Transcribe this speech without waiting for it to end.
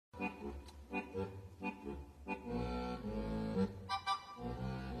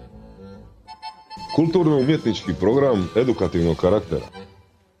Kulturno-umjetnički program edukativnog karaktera.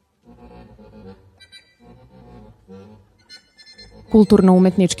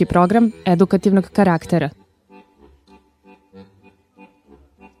 Kulturno-umjetnički program edukativnog karaktera.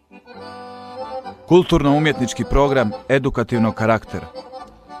 Kulturno-umjetnički program edukativnog karaktera.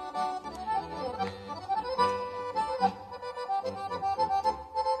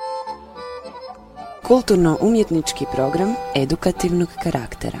 Kulturno-umjetnički program edukativnog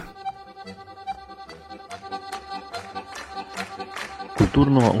karaktera.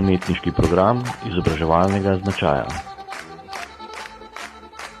 Kulturno-umjetniški program izobraževalnega značaja.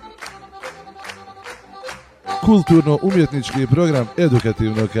 Kulturno-umjetnički program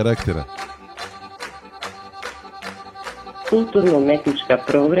edukativnog karaktera. Kulturno-umjetnička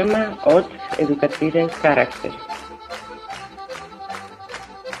programa od edukativen karakter.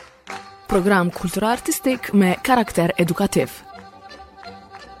 Program kulturartistik med karakter edukativ.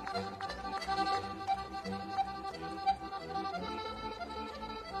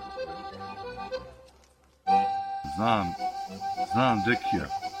 Znam Dekija.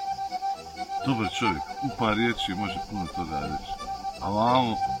 Dobar čovjek, u par riječi može puno toga reći. A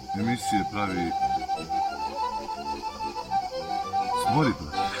vamo emisije pravi smori,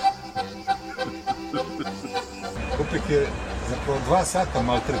 Kupik je zapravo 2 sata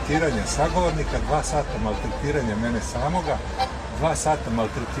maltretiranja sagovornika, 2 sata maltretiranja mene samoga, 2 sata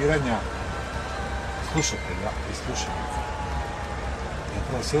maltretiranja slušatelja i slušalica.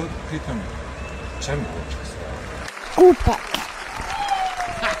 Zapravo se ovdje pitam čemu uopće stvari. Kupak.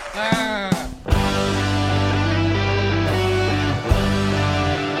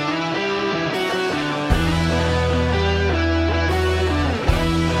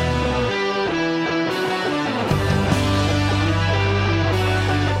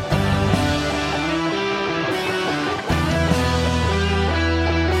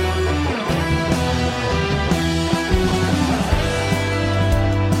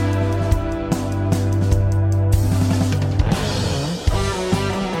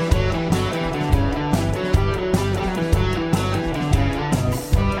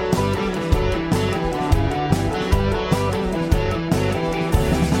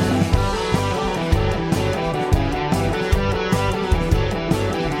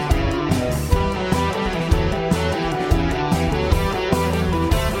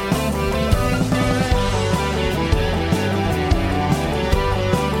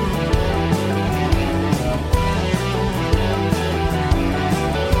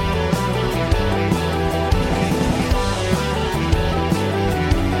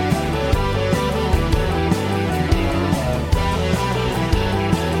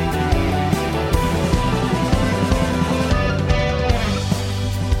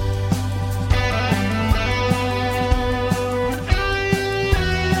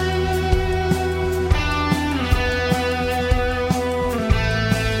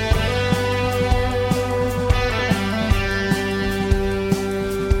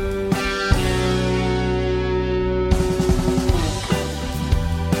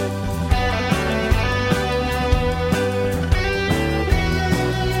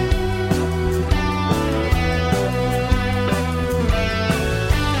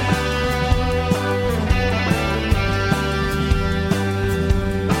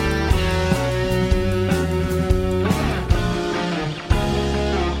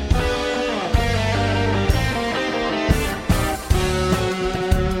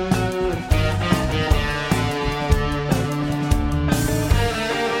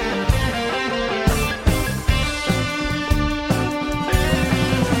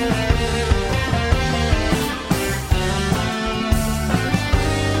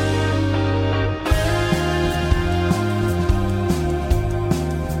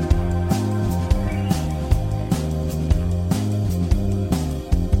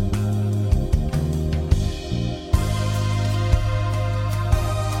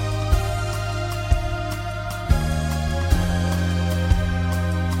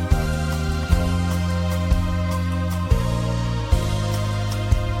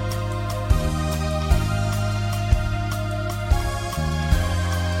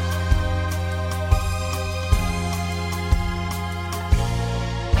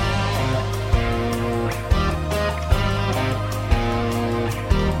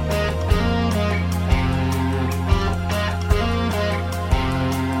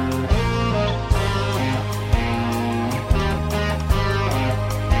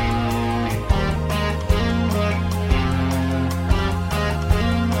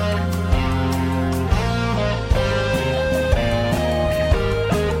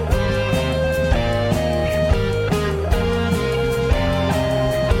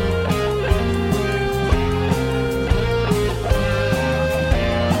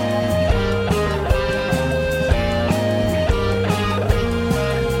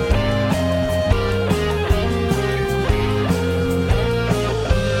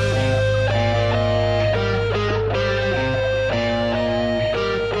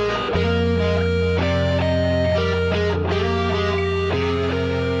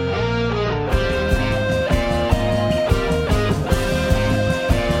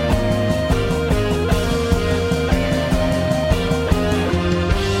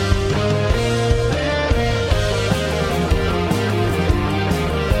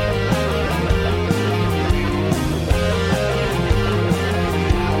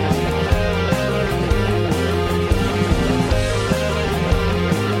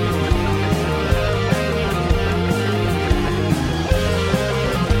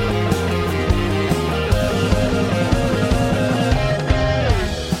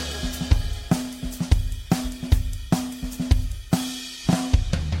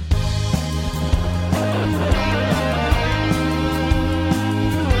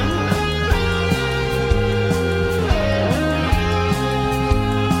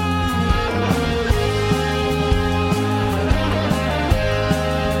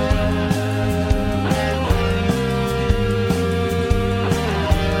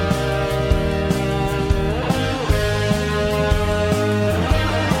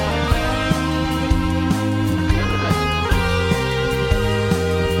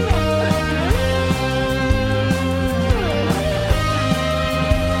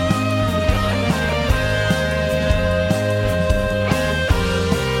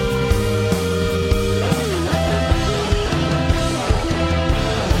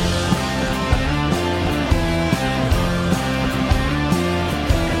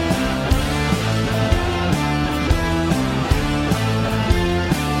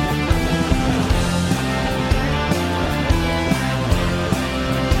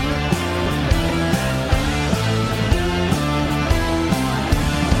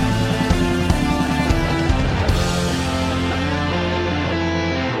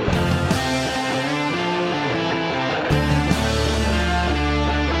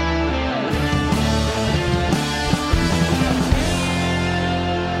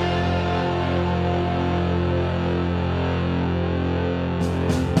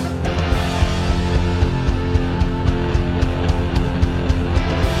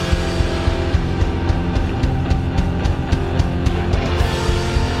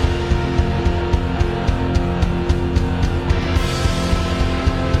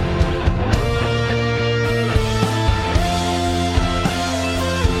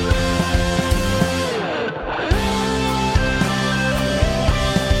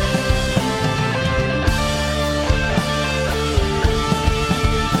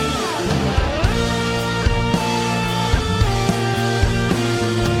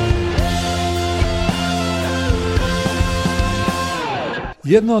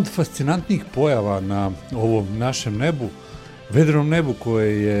 Jedna od fascinantnih pojava na ovom našem nebu, vedrom nebu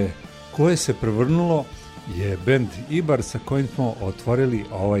koje se prevrnulo, je bend Ibar sa kojim smo otvorili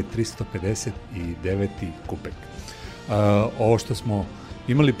ovaj 359. kupek. Ovo što smo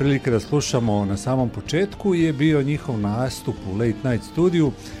imali prilike da slušamo na samom početku je bio njihov nastup u Late Night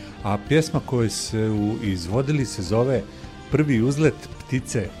studiju, a pjesma koju su izvodili se zove Prvi uzlet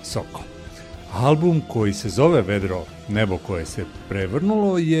ptice Soko. Album koji se zove Vedro nebo koje se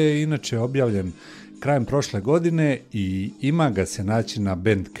prevrnulo je inače objavljen krajem prošle godine i ima ga se naći na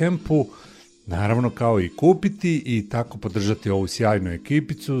Bandcampu, naravno kao i kupiti i tako podržati ovu sjajnu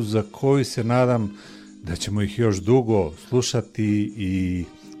ekipicu za koju se nadam da ćemo ih još dugo slušati i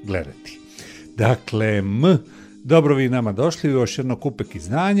gledati. Dakle, dobro vi nama došli u još jedno kupek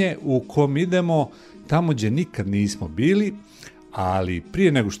izdanje u kom idemo tamo gdje nikad nismo bili, ali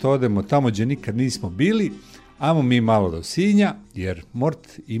prije nego što odemo tamo gdje nikad nismo bili, ajmo mi malo do Sinja, jer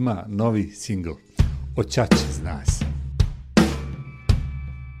Mort ima novi singl. Oćaće zna se.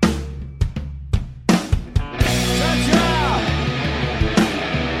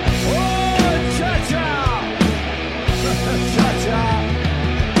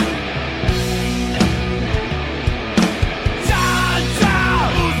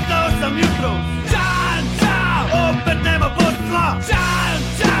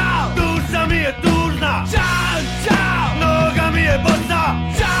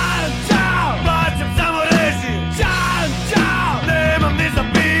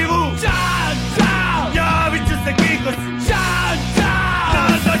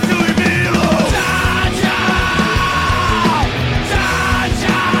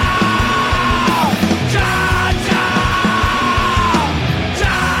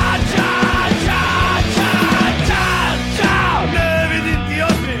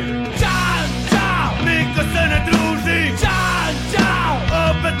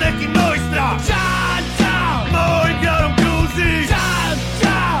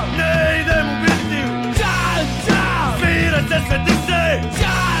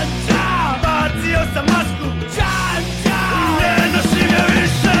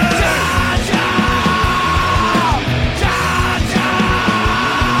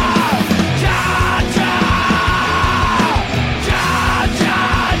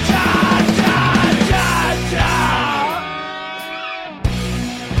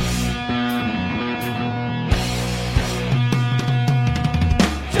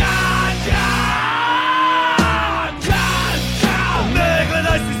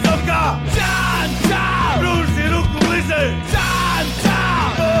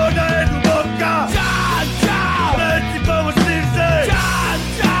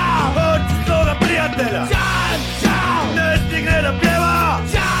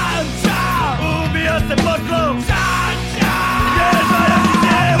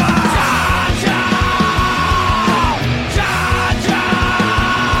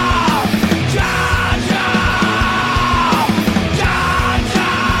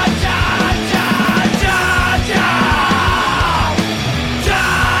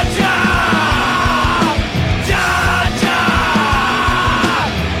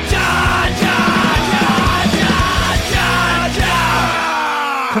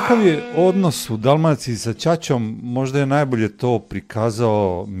 Kakav je odnos u Dalmaciji sa ćaćom, možda je najbolje to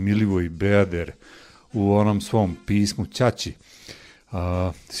prikazao Milivoj Beader u onom svom pismu Ćaći.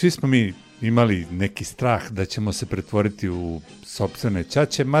 Svi smo mi imali neki strah da ćemo se pretvoriti u sopstvene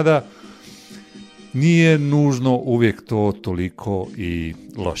ćaće, mada nije nužno uvijek to toliko i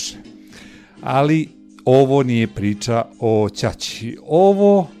loše. Ali ovo nije priča o ćaći.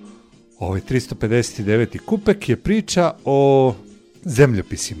 Ovaj 359. kupek je priča o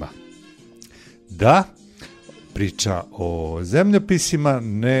zemljopisima. Da, priča o zemljopisima,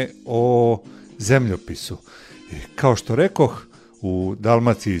 ne o zemljopisu. Kao što rekoh, u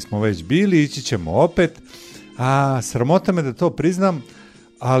Dalmaciji smo već bili, ići ćemo opet, a sramota me da to priznam,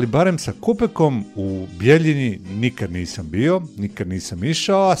 ali barem sa kupekom u Bjeljini nikad nisam bio, nikad nisam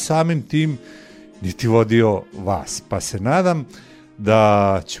išao, a samim tim niti vodio vas. Pa se nadam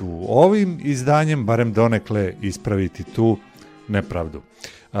da ću ovim izdanjem barem donekle ispraviti tu nepravdu.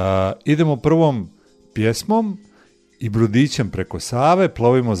 Idemo prvom pjesmom i Brudićem preko Save,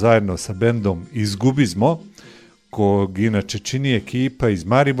 plovimo zajedno sa bendom Izgubizmo, kog inače čini ekipa iz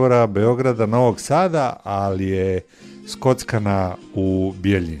Maribora, Beograda, Novog Sada, ali je skockana u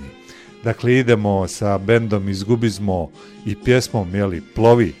Bjeljini. Dakle, idemo sa bendom Izgubizmo i pjesmom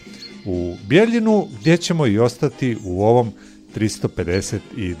Plovi u Bjeljinu, gdje ćemo i ostati u ovom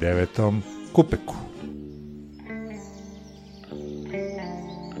 359. kupeku.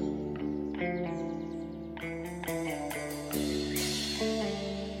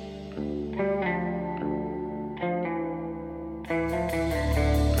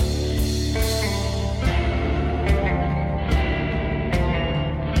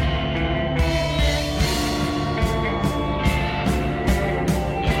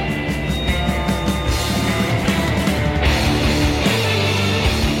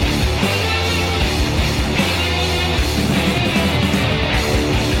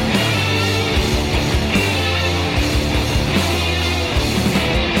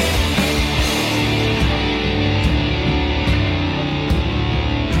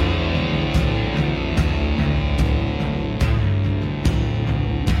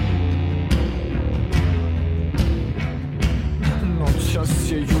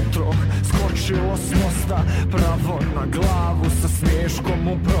 došo, skočilo s mosta pravo na glavu, sa smješkom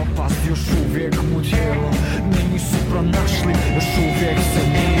u propast. Još uvijek mu tijelo nisu pronašli, još uvijek se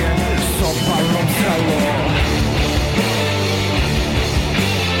nije s obalom srelo.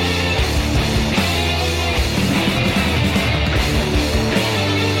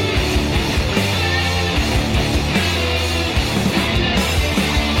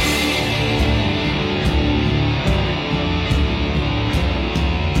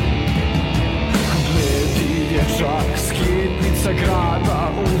 Skitnica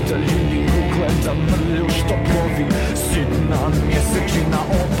grada u daljini ugleda mrlju što plovi. Sitna mjesečina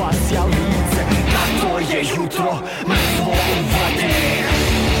opasja lice, a to je jutro mrtvo u vodi.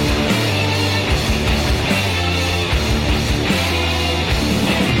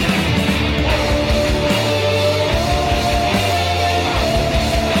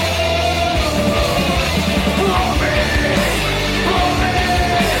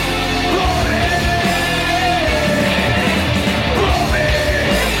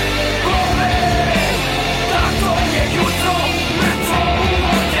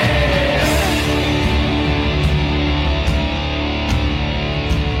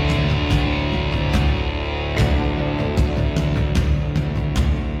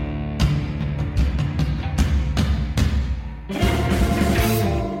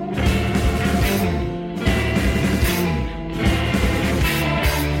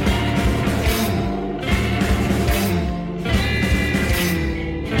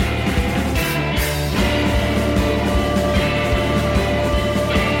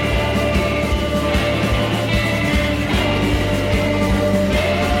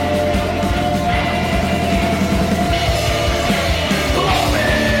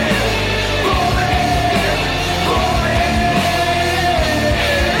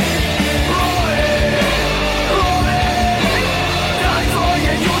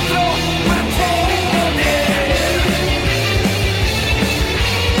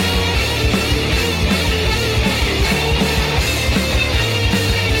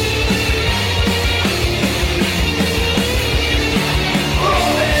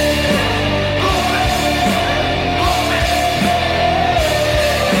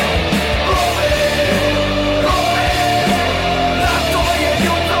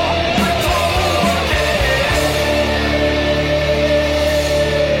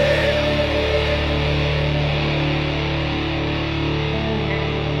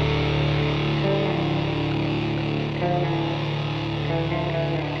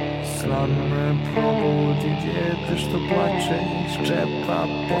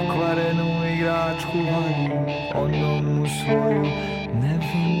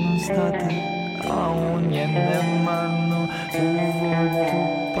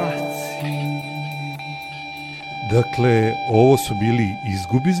 Dakle, ovo su bili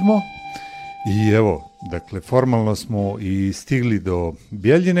Izgubizmo i evo, dakle, formalno smo i stigli do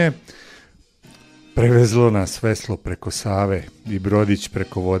Bjeljine, prevezlo nas veslo preko Save i brodić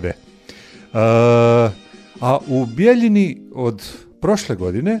preko vode. A u Bjeljini od prošle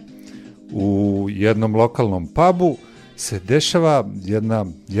godine u jednom lokalnom pubu se dešava jedna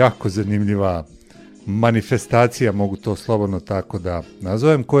jako zanimljiva manifestacija, mogu to slobodno tako da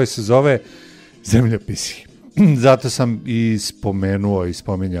nazovem, koja se zove Zemljopisi. Zato sam i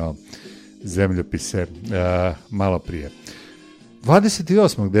spominjao zemljopise malo prije.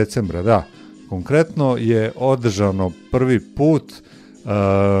 28. decembra, da, konkretno je održano prvi put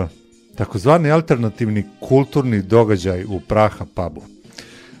takozvani alternativni kulturni događaj u Praha pubu.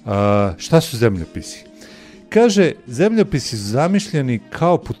 Šta su zemljopisi? Kaže, zemljopisi su zamišljeni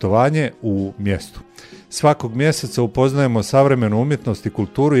kao putovanje u mjestu. Svakog mjeseca upoznajemo savremenu umjetnost i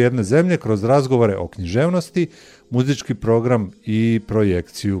kulturu jedne zemlje kroz razgovore o književnosti, muzički program i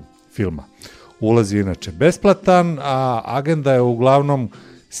projekciju filma. Ulaz je inače besplatan, a agenda je uglavnom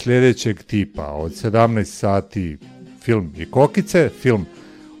sljedećeg tipa. Od 17 sati film i kokice, film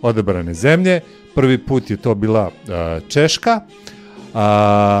Odabrane zemlje. Prvi put je to bila Češka,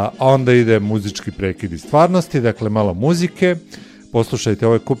 a onda ide muzički prekid iz stvarnosti, dakle malo muzike. Poslušajte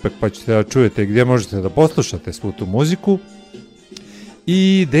ovaj kupek pa ćete da čujete gdje možete da poslušate svu tu muziku.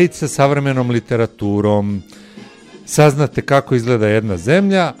 I dejte sa savremenom literaturom. Saznate kako izgleda jedna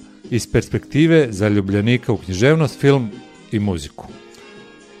zemlja iz perspektive zaljubljenika u književnost, film i muziku.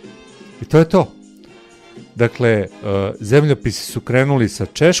 I to je to. Dakle, zemljopisi su krenuli sa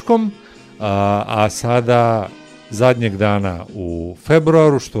Češkom, a sada zadnjeg dana u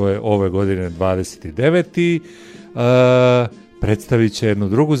februaru, što je ove godine 29. Predstavit će jednu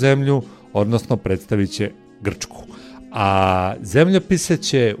drugu zemlju, odnosno predstavit će Grčku. A zemljopise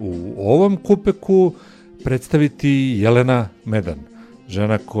će u ovom kupeku predstaviti Jelena Medan,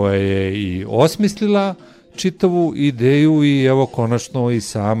 žena koja je i osmislila čitavu ideju i evo konačno i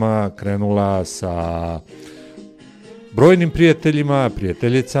sama krenula sa brojnim prijateljima,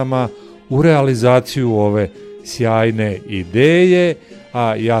 prijateljicama u realizaciju ove sjajne ideje,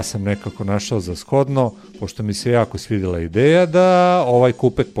 a ja sam nekako našao za shodno, pošto mi se jako svidjela ideja, da ovaj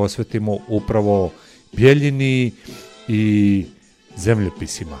kupek posvetimo upravo Bjeljini i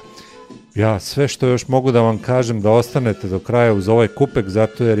zemljopisima. Ja sve što još mogu da vam kažem da ostanete do kraja uz ovaj kupek,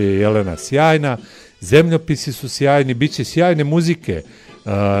 zato jer je Jelena sjajna, zemljopisi su sjajni, bit će sjajne muzike,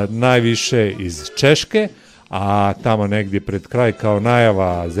 najviše iz Češke, a tamo negdje pred kraj kao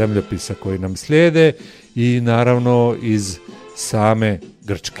najava zemljopisa koji nam slijede i naravno iz same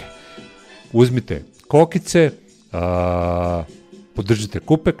Grčke. Uzmite kokice, podržite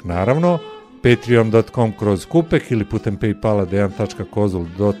kupek, naravno, patreon.com kroz kupek ili putem paypala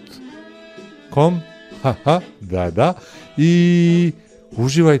dejan.kozul.com, da, i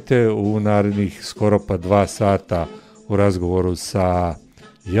uživajte u narednih skoro pa 2 sata u razgovoru sa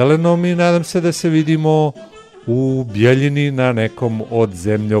Jelenom i nadam se da se vidimo u Bjeljini na nekom od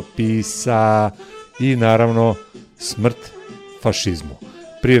zemljopisa i naravno smrt fašizmu.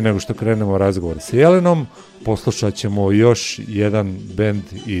 Prije nego što krenemo razgovor sa Jelenom, poslušat ćemo još jedan bend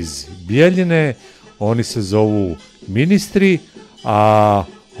iz Bjeljine, oni se zovu Ministri, a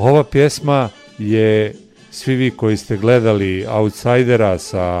ova pjesma je, svi vi koji ste gledali Outsidera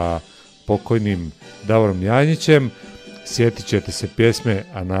sa pokojnim Davorom Janjićem, sjetit ćete se pjesme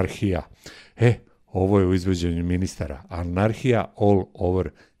Anarhija. Ovo je u izvođenju Ministara. Anarhija all over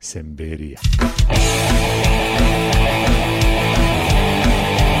Semberija.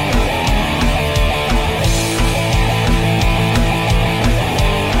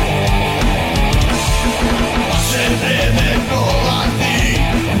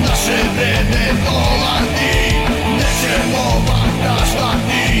 Naše vreme dolazi, nećemo vam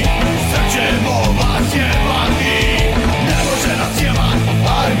praštati, sve ćemo vas jebati. Ne može nas jebat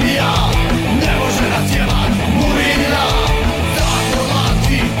armija, ne može nas jebat murina. Zakon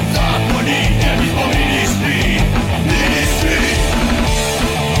lazi, zakoni, jer mi smo ministri, ministri.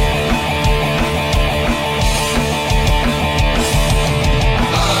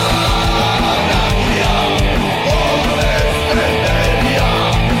 Anarhija, ove Semberija.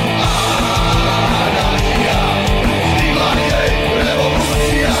 Anarhija, stigla je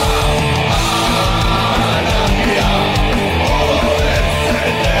revolucija. Anarhija, ove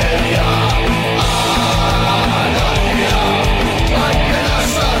Semberija. Anarhija, like je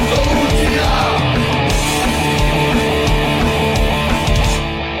naša solucija.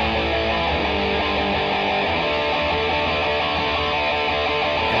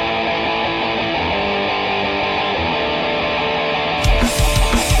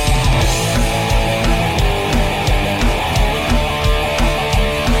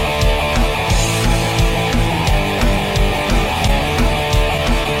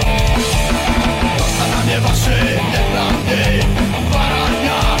 Dosta nam je vaše nepravde,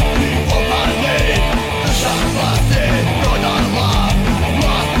 varanja i obmane. Država se prodala,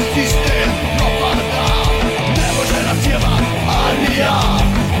 vlasni sistem propada. Ne može nas jebat armija,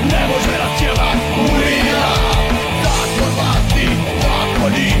 ne može nas jebat urina. Zakon vlasti,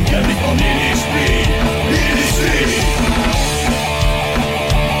 zakoni, jer mi smo ministri, ministri.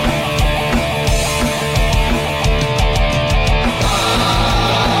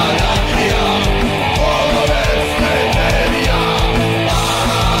 Anarhija, ove Semberija.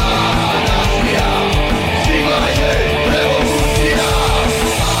 Anarhija, stigla je revolucija.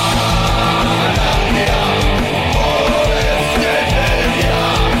 Anarhija, ove Semberija.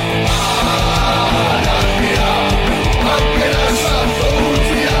 Anarhija, like je naša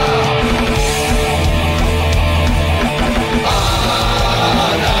solucija.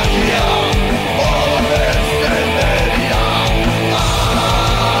 Anarhija, ove Semberija.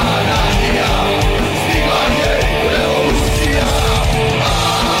 Anarhija, stigla je revolucija.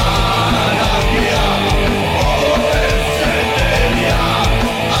 Anarhija, ove Semberija.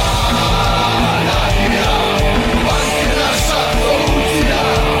 Anarhija, like je naša solucija.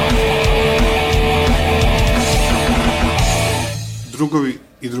 Drugovi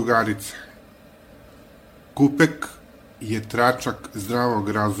i drugarice, kupek je tračak zdravog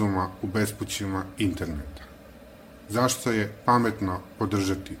razuma u bespućima interneta. Zašto je pametno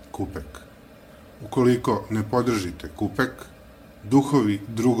podržati kupek? Ukoliko ne podržite kupek, duhovi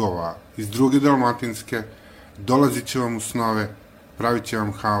drugova iz druge Dalmatinske dolazit će vam u snove, pravit će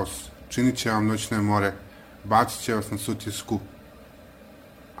vam haos, činit će vam noćne more, bacit će vas na Sutjesku,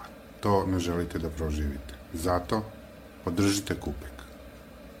 a to ne želite da proživite. Zato podržite kupek.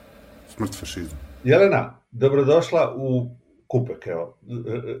 Smrt fašizmu. Jelena, dobrodošla u Kupek, evo,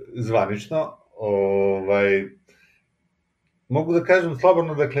 zvanično. Mogu da kažem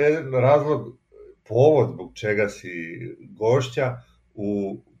slobodno, dakle, jedan razlog, povod zbog čega si gošća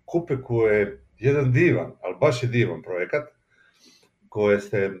u Kupeku je jedan divan, ali baš je divan projekat koje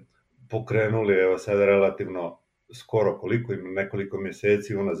ste pokrenuli, evo sada relativno skoro, koliko ima, nekoliko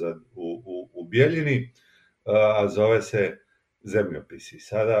mjeseci unazad u Bijeljini, a zove se Zemljopisi.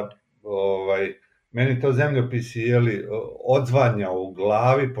 Sada, meni to Zemljopisi, odzvanja u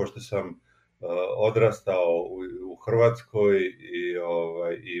glavi, pošto sam odrastao u Hrvatskoj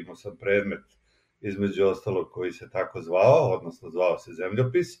i imao sam predmet između ostalog koji se tako zvao, odnosno zvao se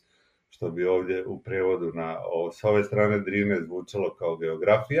Zemljopis, što bi ovdje u prevodu s ove strane Drine zvučalo kao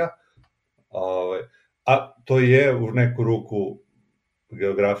geografija, a to je u neku ruku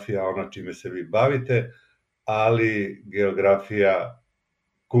geografija ona čime se vi bavite, ali geografija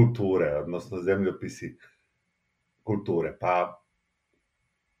kulture, odnosno zemljopisi kulture. Pa,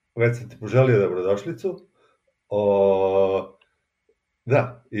 već sam ti poželio dobrodošlicu.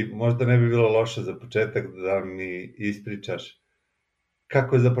 Da, i možda ne bi bilo loše za početak da mi ispričaš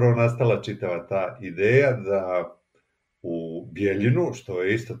kako je zapravo nastala čitava ta ideja da u Bijeljinu, što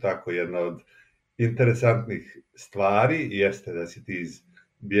je isto tako jedna od interesantnih stvari, jeste da si ti iz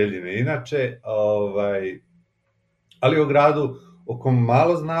Bijeljine inače, ali o gradu o kom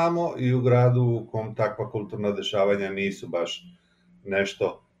malo znamo i u gradu u kom takva kulturna dešavanja nisu baš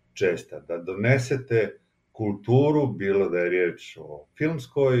nešto česta. Da donesete kulturu, bilo da je riječ o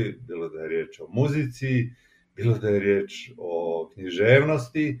filmskoj, bilo da je riječ o muzici, bilo da je riječ o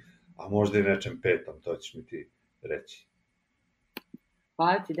književnosti, a možda i nečem petom, to ćeš mi ti reći.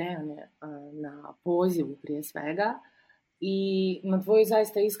 Hvala ti, Dejane, na pozivu prije svega i na tvojoj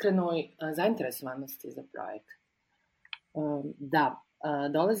zaista iskrenoj zainteresovanosti za projekt. Da,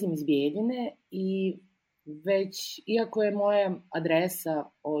 dolazim iz Bijeljine i već, iako je moja adresa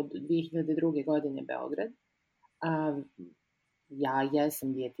od 2002. godine Beograd, ja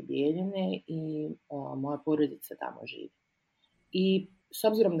jesam dijete Bijeljine i moja porodica tamo živi. I s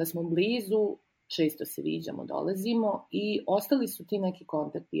obzirom da smo blizu, često se viđamo, dolazimo i ostali su ti neki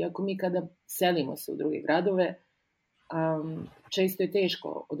kontakti. Iako mi kada selimo se u druge gradove, često je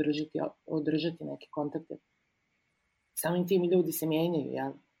teško održati neke kontakte. Samim tim ljudi se mijenjaju,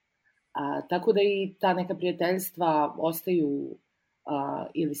 jel? Tako da i ta neka prijateljstva ostaju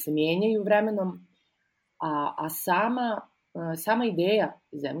ili se mijenjaju vremenom, a sama ideja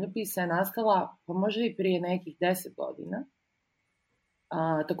Zemljopisa je nastala pa možda i prije nekih 10 godina.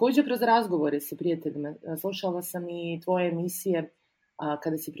 Također kroz razgovore sa prijateljima. Slušala sam i tvoje emisije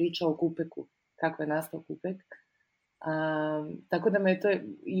kada si pričao o Kupeku, kako je nastao Kupek. Tako da me to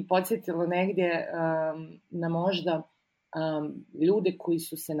i podsjetilo negdje na možda ljude koji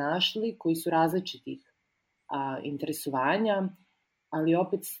su se našli, koji su različitih interesovanja, ali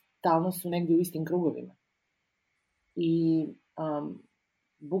opet stalno su negdje u istim krugovima. I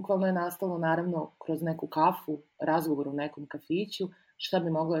bukvalno je nastalo naravno kroz neku kafu, razgovor u nekom kafiću, šta bi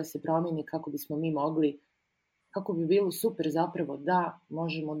moglo da se promijeni kako bismo mi mogli, kako bi bilo super zapravo da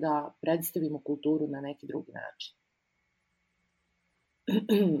možemo da predstavimo kulturu na neki drugi način.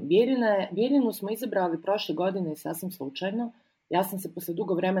 Bijeljinu smo izabrali prošle godine sasvim slučajno. Ja sam se posle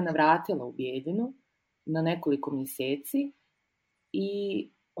dugo vremena vratila u Bijeljinu na nekoliko mjeseci i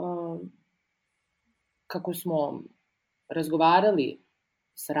kako smo razgovarali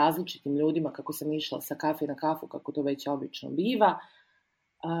sa različitim ljudima, kako sam išla sa kafe na kafu, kako to već obično biva,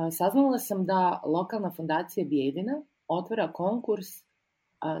 saznala sam da lokalna fondacija Bijeljina otvara konkurs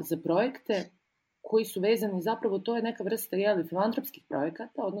za projekte koji su vezani, zapravo to je neka vrsta filantropskih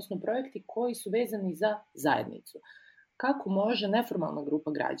projekata, odnosno projekti koji su vezani za zajednicu. Kako može neformalna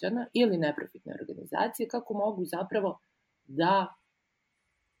grupa građana ili neprofitne organizacije, kako mogu zapravo da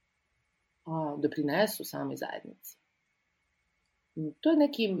doprinesu samoj zajednici. To je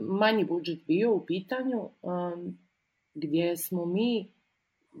neki manji budžet bio u pitanju, gdje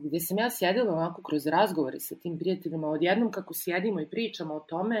sam ja sjedila onako kroz razgovore sa tim prijateljima, odjednom kako sjedimo i pričamo o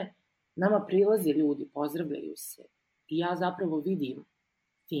tome, nama prilaze ljudi, pozdravljaju se i ja zapravo vidim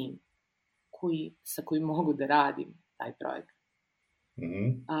tim sa kojim mogu da radim taj projekt.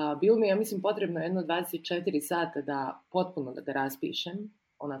 Bilo mi, ja mislim, potrebno jedno 24 sata da potpuno da ga raspišem,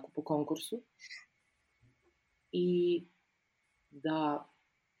 onako po konkursu, i da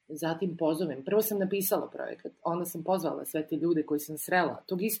zatim pozovem. Prvo sam napisala projekat, onda sam pozvala sve te ljude koji sam srela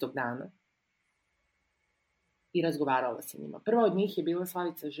tog istog dana i razgovarala sa njima. Prva od njih je bila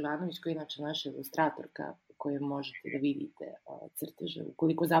Slavica Živanović, koja je inače naša ilustratorka, koje možete da vidite crteže.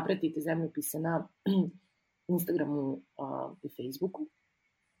 Ukoliko zapratite Zemljopise na Instagramu i Facebooku.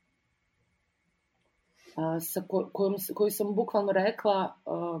 koju sam bukvalno rekla,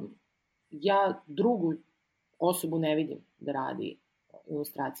 ja drugu osobu ne vidim da radi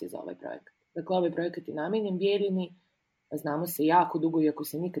ilustracije za ovaj projekat. Dakle, ovaj projekat je namijenjen Bijeljini, znamo se jako dugo, iako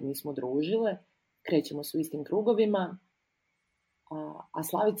se nikad nismo družile, krećemo se u istim krugovima, a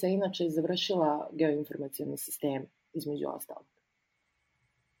Slavica inače je završila geoinformacione sisteme, između ostalog.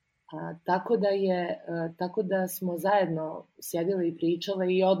 Tako da smo zajedno sjedile i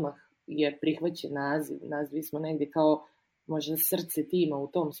pričale i odmah je prihvaćen naziv. Nazvi smo negdje kao možda srce tima u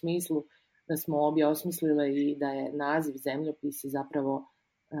tom smislu da smo obje osmislile i da je naziv Zemljopisi zapravo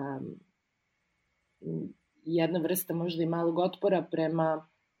jedna vrsta možda i malog otpora prema,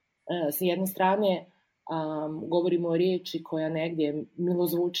 s jedne strane, govorimo o riječi koja negdje je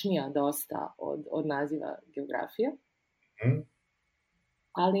milozvučnija dosta od naziva geografija,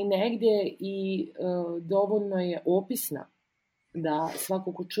 ali negdje i dovoljno je opisna da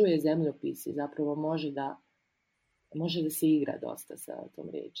svako ko čuje zemljopisi zapravo može da se igra dosta sa tom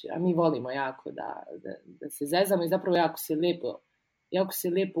riječi. A mi volimo jako da se zezamo i zapravo jako se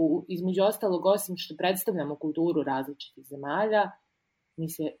lijepo, između ostalog, osim što predstavljamo kulturu različitih zemalja, mi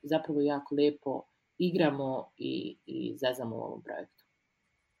se zapravo jako lijepo igramo i zezamo u ovom projektu.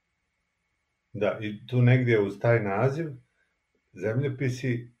 Da, i tu negdje uz taj naziv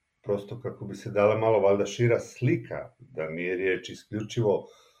Zemljopisi, prosto kako bi se dala malo valjda šira slika, da nije riječ isključivo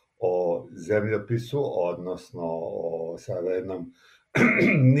o zemljopisu, odnosno o sada jednom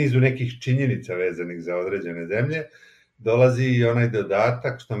nizu nekih činjenica vezanih za određene zemlje, dolazi i onaj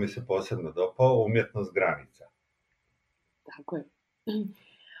dodatak, što mi se posebno dopao, umjetnost granica. Tako je.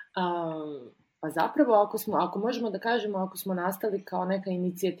 Pa zapravo, ako možemo da kažemo, ako smo nastali kao neka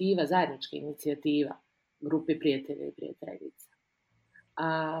inicijativa, zajednička inicijativa grupe prijatelja i prijateljica,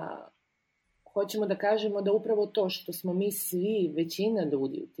 hoćemo da kažemo da upravo to što smo mi svi, većina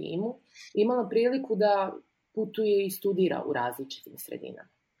ljudi u timu, imala priliku da putuje i studira u različitim sredinama.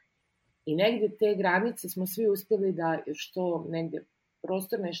 I negdje te granice smo svi uspjeli da što negdje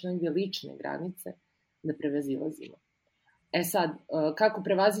prostorne, što negdje lične granice da prevazilazimo. E sad, kako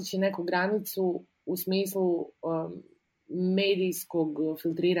prevazići neku granicu u smislu medijskog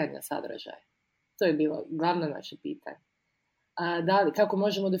filtriranja sadržaja? To je bilo glavno naše pitanje. Kako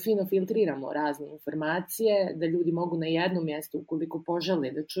možemo da fino filtriramo razne informacije, da ljudi mogu na jednom mjestu, ukoliko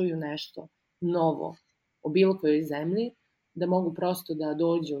požele da čuju nešto novo o bilo kojoj zemlji, da mogu prosto da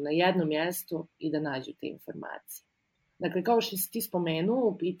dođu na jedno mjesto i da nađu te informacije. Dakle, kao što si ti spomenuo,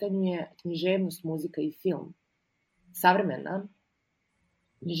 u pitanju je književnost, muzika i film. Savremena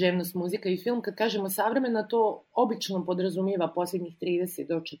književnost, muzika i film, kad kažemo savremena, to obično podrazumijeva posljednjih 30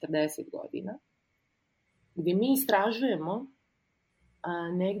 do 40 godina, gdje mi istražujemo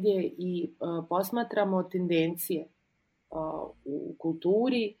negdje i posmatramo tendencije u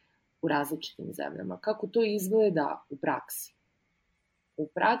kulturi u različitim zemljama. Kako to izgleda u praksi? U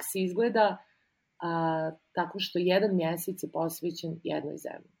praksi izgleda tako što jedan mjesec je posvećen jednoj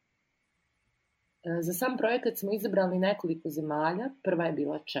zemlji. Za sam projekat smo izabrali nekoliko zemalja. Prva je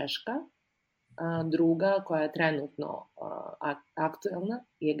bila Češka, druga koja je trenutno aktuelna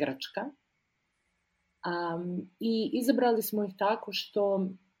je Grčka. I izabrali smo ih tako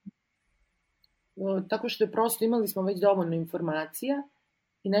što je prosto imali smo već dovoljno informacija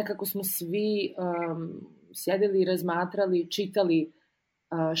i nekako smo svi sjedili, razmatrali, čitali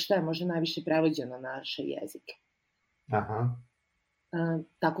šta je možda najviše prevođeno na naše jezike. Aha.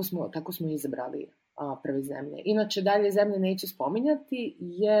 Tako smo izabrali prve zemlje. Inače, dalje zemlje neću spominjati,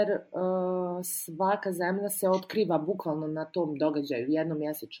 jer svaka zemlja se otkriva bukvalno na tom događaju,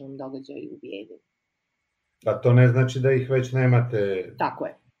 jednomjesečnom događaju u Bijeljini. A to ne znači da ih već nemate? Tako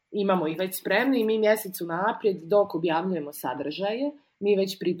je. Imamo ih već spremni i mi mjesecu naprijed, dok objavljujemo sadržaje, mi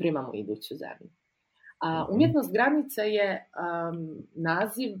već pripremamo iduću zemlju. Umjetnost granica je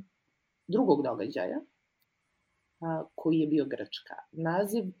naziv drugog događaja, koji je bio Grčka.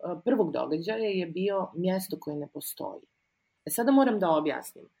 Naziv prvog događaja je bio mjesto koje ne postoji. Sada moram da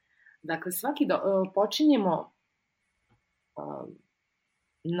objasnim. Dakle, počinjemo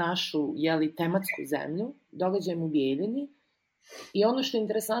našu tematsku zemlju događajem u Bijeljini i ono što je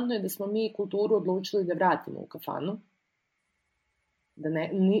interesantno je da smo mi kulturu odlučili da vratimo u kafanu, da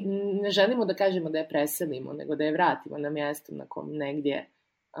ne želimo da kažemo da je preselimo, nego da je vratimo na mjesto na kom negdje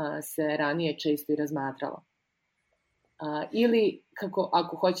se ranije često i razmatralo. Ili,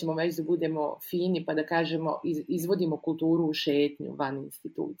 ako hoćemo već da budemo fini, pa da kažemo izvodimo kulturu u šetnju van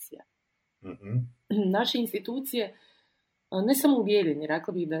institucija. Mm-hmm. Naše institucije, ne samo u Bijeljini,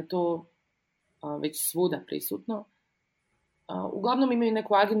 rekla bih da je to već svuda prisutno, uglavnom imaju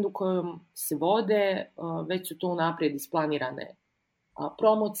neku agendu kojom se vode, već su to unaprijed isplanirane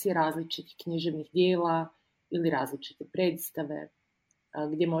promocije različitih književnih dijela ili različite predstave,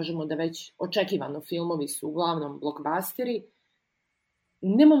 gdje možemo da već očekivano filmovi su uglavnom blockbusteri,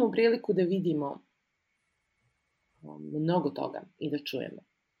 nemamo priliku da vidimo mnogo toga i da čujemo.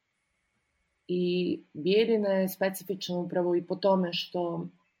 I Bijeljina je specifična upravo i po tome što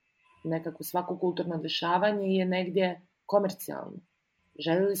nekako svako kulturno dešavanje je negdje komercijalno.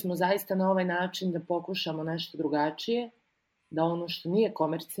 Željeli smo zaista na ovaj način da pokušamo nešto drugačije, da ono što nije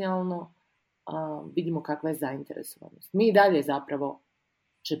komercijalno vidimo kakva je zainteresovanost. Mi i dalje zapravo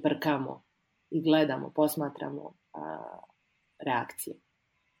čeprkamo i gledamo, posmatramo reakcije.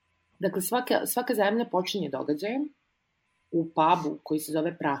 Dakle, svaka zemlja počinje događajem u pubu koji se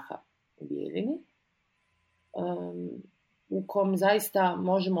zove Praha u Bijeljini, u kom zaista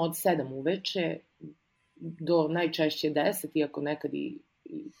možemo od 7 uveče do najčešće 10, iako nekad i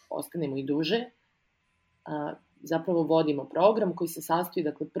ostanemo i duže, zapravo vodimo program koji se sastoji,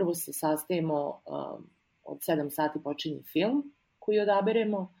 dakle prvo se sastajemo od 7 sati počinje film koji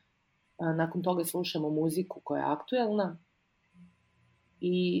odaberemo, nakon toga slušamo muziku koja je aktuelna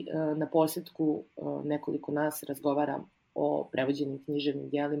i na posljedku nekoliko nas razgovara o prevođenim književnim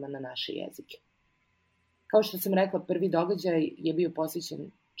dijelima na naše jezike. Kao što sam rekla, prvi događaj je bio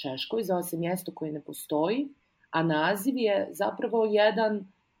posvećen Češkoj, zove se Mjesto koje ne postoji, a naziv je zapravo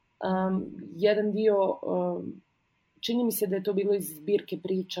jedan dio, čini mi se da je to bilo iz zbirke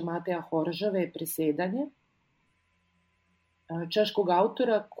priča Mateja Horžave, Presedanje, češkog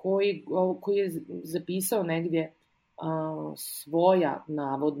autora koji je zapisao negdje svoja,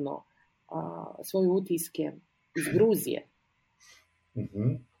 navodno, svoje utiske iz Gruzije.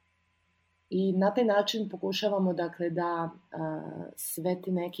 Mm-hmm. I na taj način pokušavamo, dakle, da sve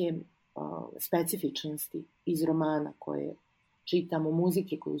te neke specifičnosti iz romana koje čitamo,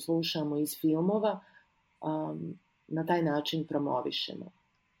 muzike koju slušamo iz filmova, na taj način promovišemo.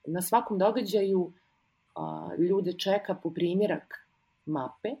 Na svakom događaju ljude čeka po primjerak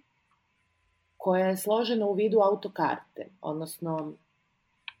mape koja je složena u vidu autokarte, odnosno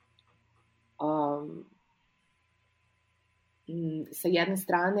sa jedne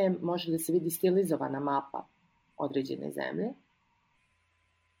strane može da se vidi stilizovana mapa određene zemlje,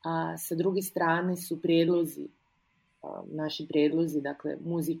 a sa druge strane su prijedlozi, naši prijedlozi, dakle,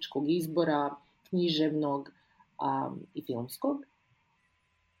 muzičkog izbora, književnog i filmskog.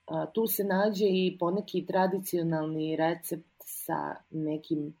 Tu se nađe i poneki tradicionalni recept sa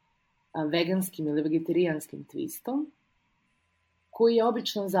nekim veganskim ili vegetarijanskim twistom, koji je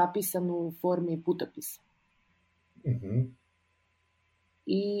obično zapisan u formi putopisa. Mm-hmm.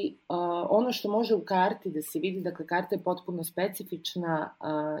 I ono što može u karti da se vidi, dakle, karta je potpuno specifična,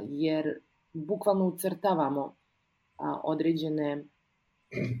 jer bukvalno ucrtavamo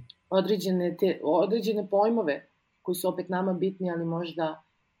određene pojmove koji su opet nama bitni, ali možda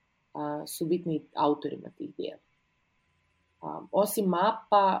su bitni autorima tih dijela. Osim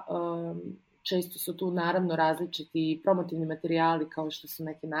mapa, često su tu naravno različiti promotivni materijali, kao što su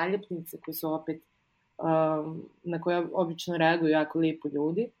neke naljepnice koje su opet na koje obično reaguju jako lijepo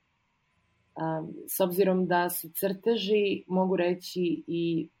ljudi. S obzirom da su crteži, mogu reći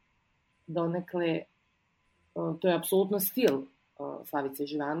i donekle, to je apsolutno stil Slavice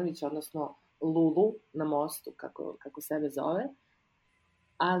Živanović, odnosno Lulu na mostu, kako sebe zove,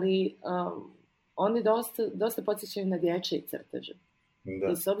 ali oni dosta podsjećaju na dječje crteže. Da.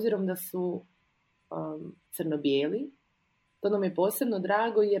 I s obzirom da su crno-bijeli, to nam je posebno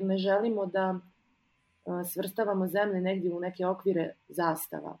drago jer ne želimo da svrstavamo zemlje negdje u neke okvire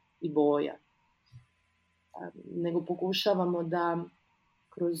zastava i boja, nego pokušavamo da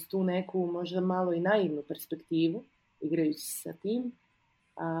kroz tu neku možda malo i naivnu perspektivu, igrajući sa tim,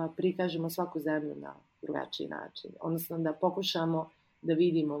 prikažemo svaku zemlju na drugačiji način. Odnosno da pokušamo da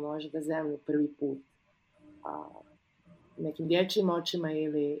vidimo možda zemlju prvi put nekim dječjim očima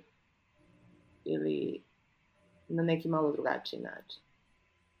ili na neki malo drugačiji način.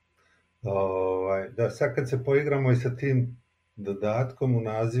 Da, sad kad se poigramo i sa tim dodatkom u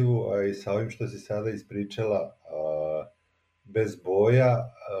nazivu, a i sa ovim što si sada ispričala, bez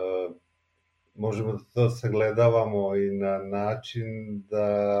boja, možemo da to sagledavamo i na način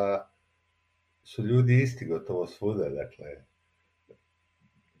da su ljudi isti gotovo svuda, dakle,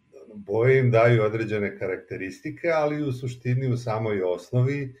 boje im daju određene karakteristike, ali u suštini, u samoj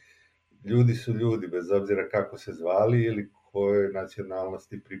osnovi, ljudi su ljudi, bez obzira kako se zvali ili kojoj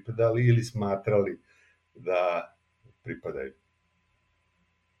nacionalnosti pripadali ili smatrali da pripadaju.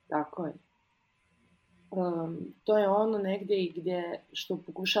 Tako je. To je ono negdje i gdje što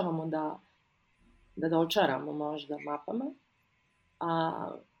pokušavamo da dočaramo možda mapama, a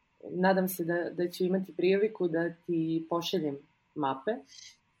nadam se da ću imati priliku da ti pošaljem mape?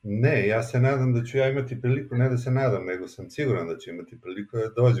 Ne, ja se nadam da ću ja imati priliku, ne da se nadam, nego sam siguran da ću imati priliku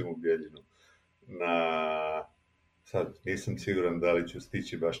da dođem u Bijeljinu. Sad nisam siguran da li ću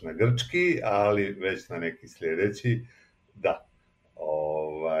stići baš na grčki, ali već na neki sljedeći, da.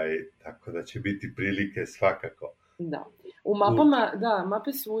 Tako da će biti prilike svakako. Da. U mapama,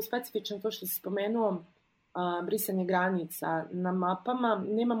 mape su specifične, to što si spomenuo, brisanje granica. Na mapama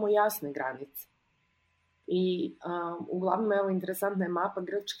nemamo jasne granice. I uglavnom, evo, interesantna je mapa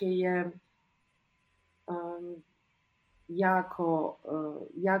Grčke je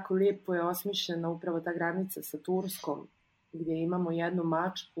jako lijepo je osmišljena upravo ta granica sa Turskom, gdje imamo jednu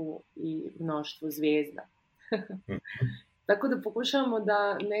mačku i mnoštvo zvijezda. Tako da pokušavamo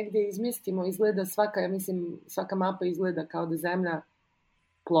da negdje izmjestimo, izgleda svaka mapa izgleda kao da zemlja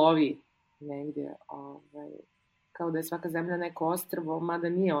plovi negdje, kao da je svaka zemlja neko ostrvo, mada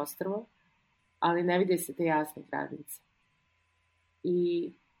nije ostrvo, ali ne vide se te jasne granice.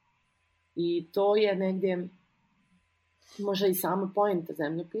 I to je negdje možda i sama poenta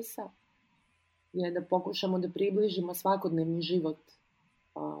zemljopisa, je da pokušamo da približimo svakodnevni život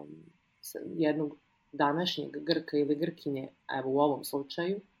jednog današnjeg Grka ili Grkinje, evo u ovom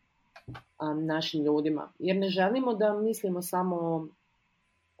slučaju, našim ljudima. Jer ne želimo da mislimo samo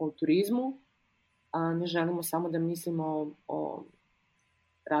o turizmu, ne želimo samo da mislimo o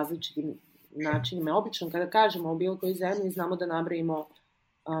različitim načinima. Obično kada kažemo o bilo kojoj zemlji znamo da nabrojimo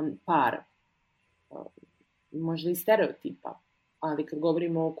par, možda i stereotipa, ali kad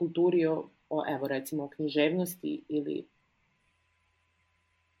govorimo o kulturi, evo recimo o književnosti ili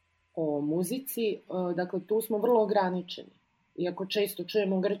o muzici, dakle tu smo vrlo ograničeni. Iako često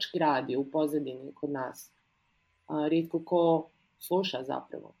čujemo grčki radio u pozadini kod nas, rijetko ko sluša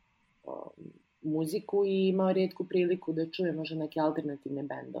zapravo muziku i ima rijetku priliku da čuje možda neke alternativne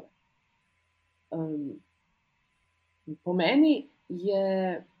bendove. Po meni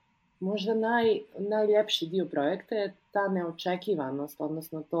je možda najljepši dio projekta je ta neočekivanost,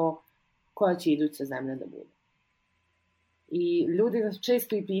 odnosno to koja će iduća zemlja da bude. I ljudi nas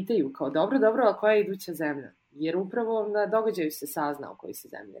često i pitaju kao dobro, a koja je iduća zemlja? Jer upravo na događaju se sazna o kojoj se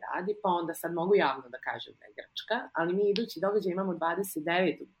zemlji radi, pa onda sad mogu javno da kažem da je Grčka, ali mi idući događaj imamo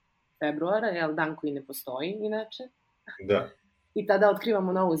 29. februara, je dan koji ne postoji inače. Da. I tada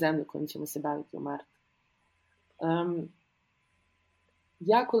otkrivamo novu zemlju kojom ćemo se baviti u martu.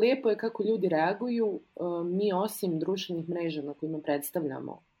 Jako lijepo je kako ljudi reaguju. Mi osim društvenih mreža na kojima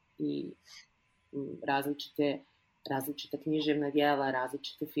predstavljamo i različite književna djela,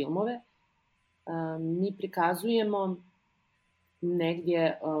 različite filmove, mi prikazujemo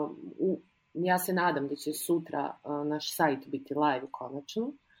negdje, ja se nadam da će sutra naš sajt biti live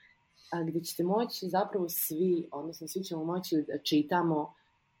konačno, gdje ćete moći zapravo svi ćemo moći da čitamo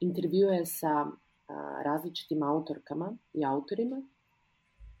intervjue sa različitim autorkama i autorima,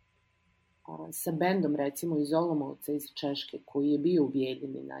 sa bendom recimo iz Olomouca iz Češke koji je bio u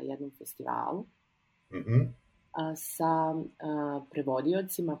Bijeljini na jednom festivalu, sa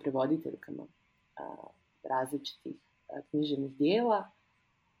prevodiocima, prevoditeljkama različitih književnih dijela,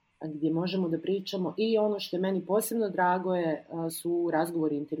 gdje možemo da pričamo i ono što je meni posebno drago su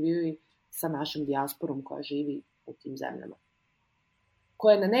razgovori, intervjui sa našom dijasporom koja živi u tim zemljama.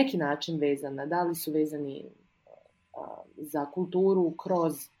 Koja je na neki način vezana, da li su vezani za kulturu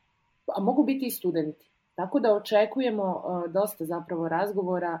kroz, a mogu biti i studenti. Tako da očekujemo dosta zapravo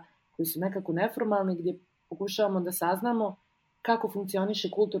razgovora koji su nekako neformalni, gdje pokušavamo da saznamo kako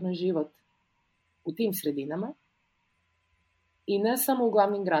funkcioniše kulturni život u tim sredinama i ne samo u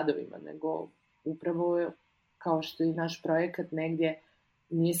glavnim gradovima, nego upravo kao što i naš projekat negdje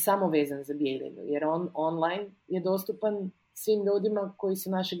nije samo vezan za Bijeljinu, jer on online je dostupan svim ljudima koji su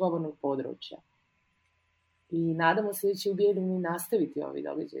našeg govornog područja. I nadamo se da će u Bijeljini nastaviti ovi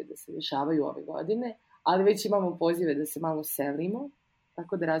događaje da se dešavaju ove godine, ali već imamo pozive da se malo selimo,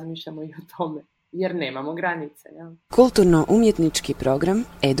 tako da razmišljamo i o tome. Jer nemamo granice. Ja? Kulturno-umjetnički program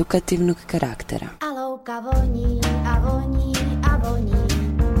edukativnog karaktera. A louka voní, a voní, a voní.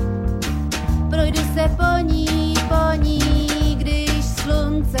 Projdu se po ní, když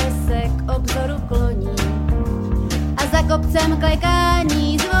slunce se k obzoru kloní. A za kopcem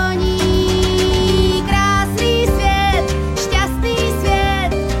klekání zvoní. Krásný svět, šťastný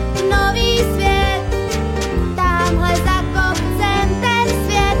svět, nový svět. Tamhle za kopcem ten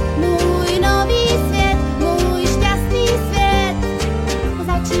svět, můj nový svět, můj šťastný svět.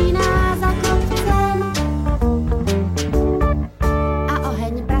 Začíná za kopcem. A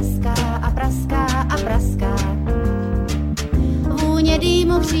oheň praská a praská a praská. Vůně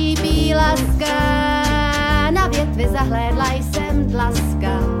dýmu chřípí laská. Na větvi zahlédla jsem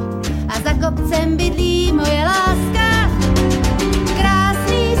dlaska. A za kopcem bydlí moje láska.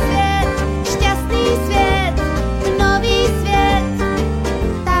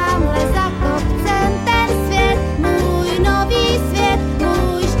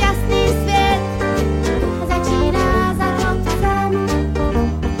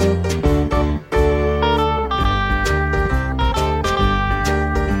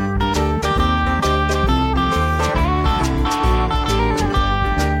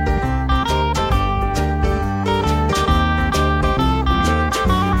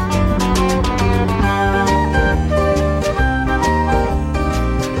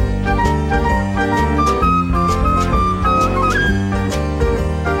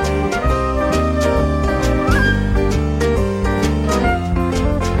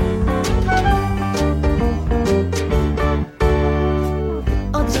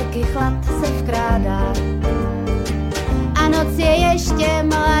 řeky chlad se vkrádá a noc je ještě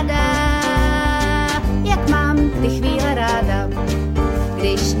mladá. Jak mám ty chvíle ráda,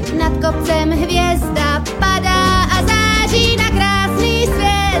 když nad kopcem hvězda padá a září na krásný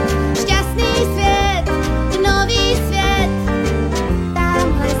svět, šťastný svět, nový svět.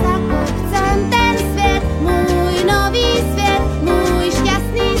 Tamhle za kopcem ten svět, můj nový svět, můj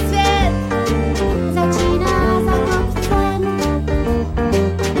šťastný svět, začíná za kopcem.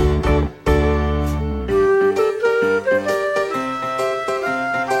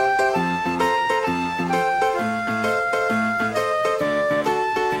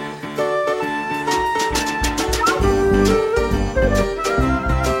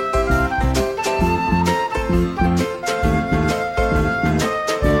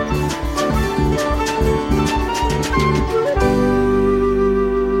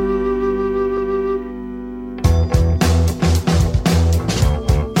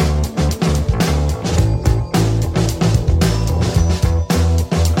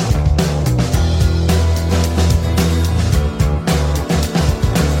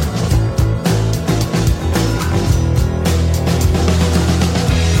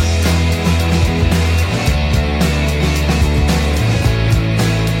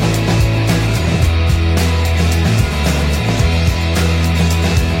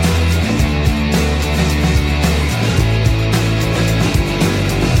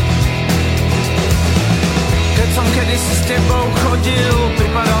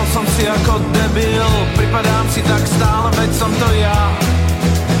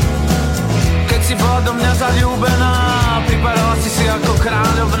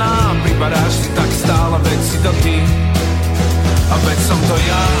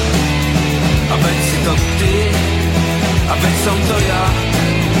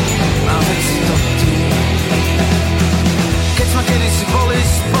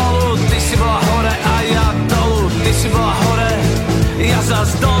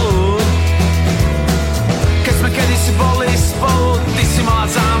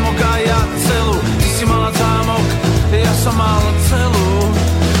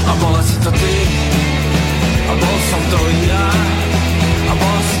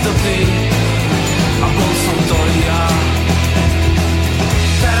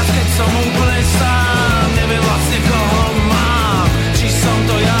 Teraz keď som úplne sám, neviem vlastne koho mám, či som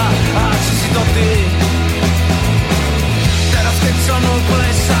to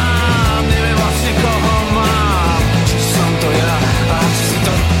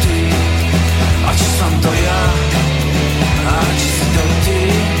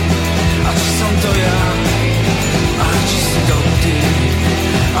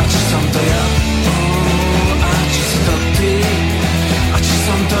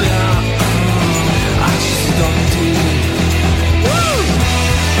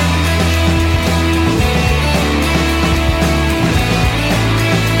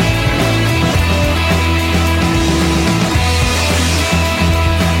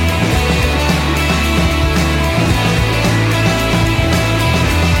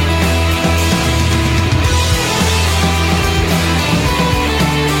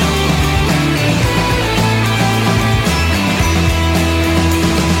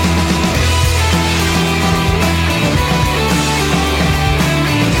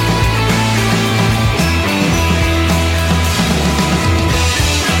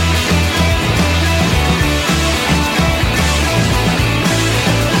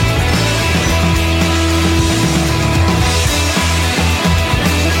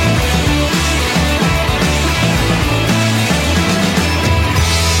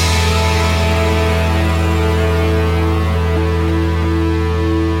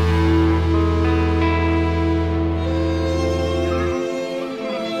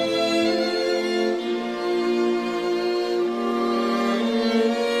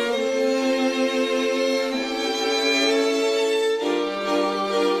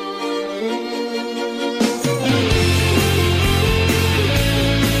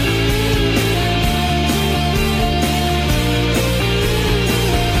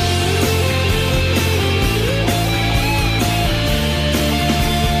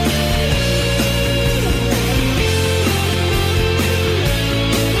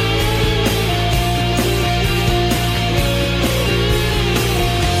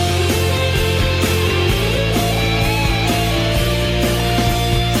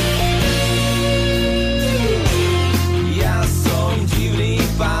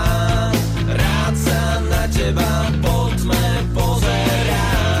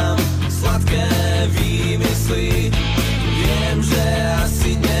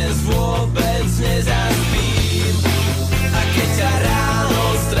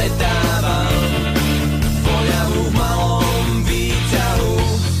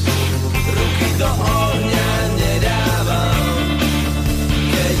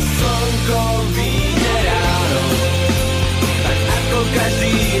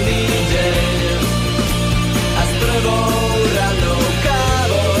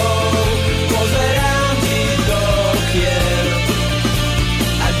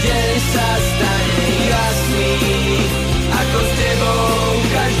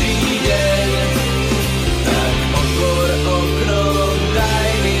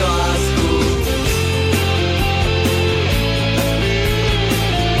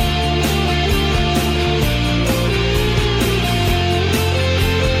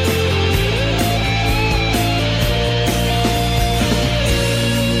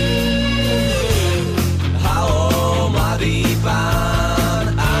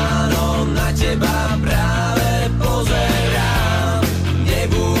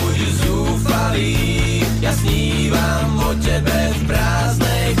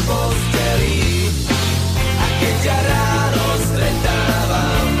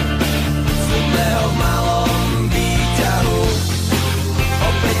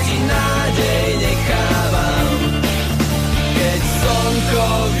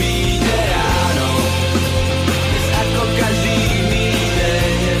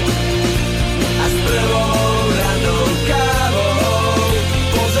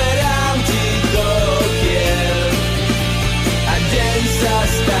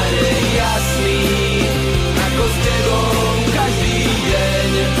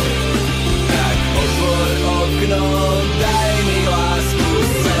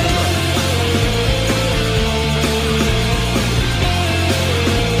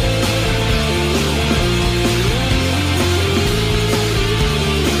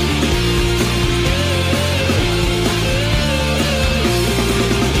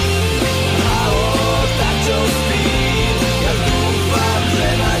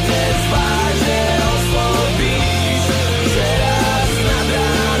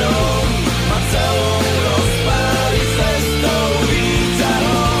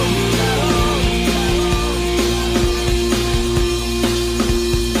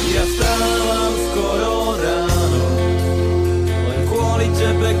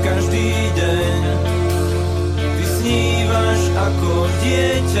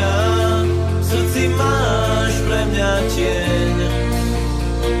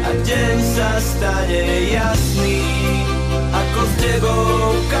stane jasný ako s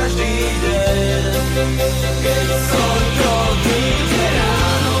tebou každý deň. Keď slnko vyjde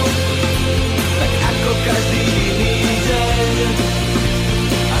ráno, tak ako každý iný deň.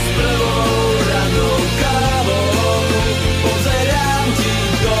 A s prvou ranou kávou pozerám ti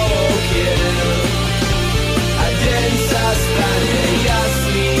do okien. A deň sa stane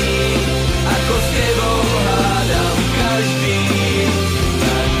jasný ako s tebou hádam každý.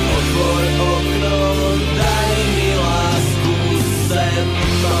 Tak otvor okno, daj mi lásku sem.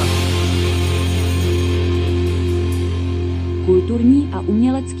 Kulturní a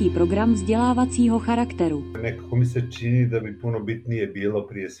umělecký program vzdělávacího charakteru. Nekako mi se čini da bi puno bitnije bilo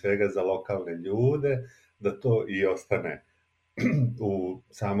prije svega za lokalne ljude da to i ostane u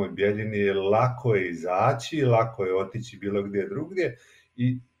samoj Bijeljini. Lako je izaći, lako je otići bilo gdje drugdje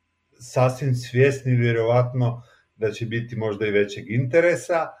i sasvim svjesni vjerovatno da će biti možda i većeg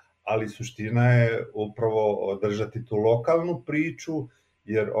interesa, ali suština je upravo održati tu lokalnu priču,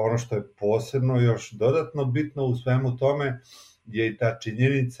 jer ono što je posebno još dodatno bitno u svemu tome je i ta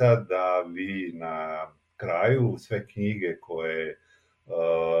činjenica da vi na kraju sve knjige koje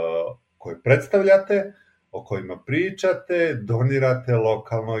predstavljate, o kojima pričate, donirate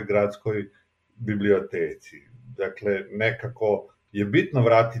lokalnoj gradskoj biblioteci. Dakle, nekako je bitno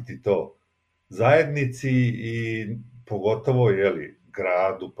vratiti to zajednici i pogotovo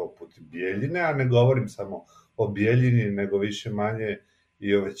gradu poput Bijeljine, a ne govorim samo o Bijeljini, nego više manje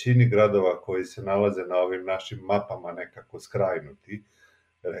i o većini gradova koji se nalaze na ovim našim mapama nekako skrajnuti,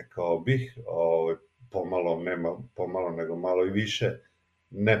 rekao bih, pomalo nego malo i više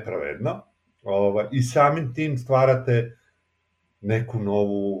nepravedno. I samim tim stvarate neku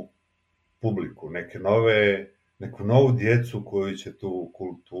novu publiku, neku novu djecu koji će tu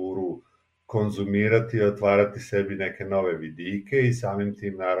kulturu konzumirati i otvarati sebi neke nove vidike i samim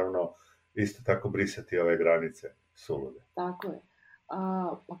tim naravno isto tako brisati ove granice sulude. Tako je.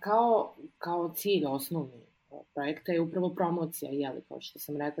 Pa kao cilj osnovni projekta je upravo promocija, kao što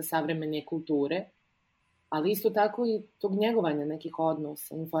sam rekla, savremene kulture, ali isto tako i tog njegovanja nekih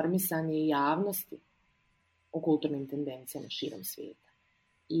odnosa, informisanje javnosti o kulturnim tendencijama širom svijeta.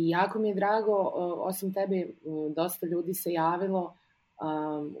 I jako mi je drago, osim tebe, dosta ljudi se javilo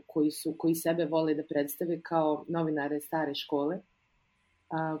koji sebe vole da predstave kao novinare stare škole,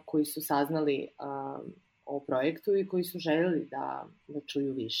 koji su saznali o projektu i koji su željeli da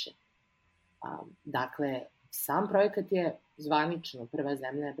čuju više. Dakle, sam projekat je zvanično, prva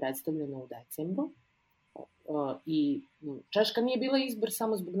zemlja je predstavljena u decembru i Češka nije bila izbor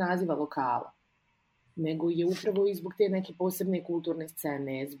samo zbog naziva lokala, nego je upravo i zbog te neke posebne kulturne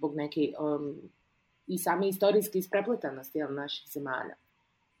scene, zbog neke i same istorijske isprepletanosti naših zemalja.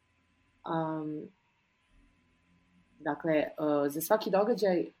 Dakle, za svaki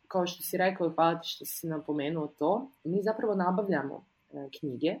događaj, kao što si rekao i hvala ti što si napomenuo to, mi zapravo nabavljamo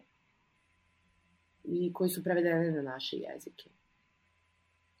knjige i koje su prevedene na naše jezike.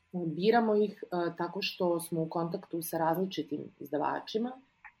 Biramo ih tako što smo u kontaktu sa različitim izdavačima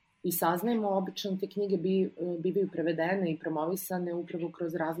i saznajemo, obično te knjige bivaju prevedene i promovisane upravo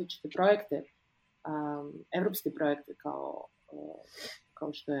kroz različite projekte, evropske projekte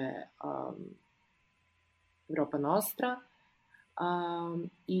kao što je Europa Nostra,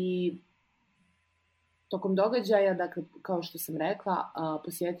 i tokom događaja, dakle, kao što sam rekla,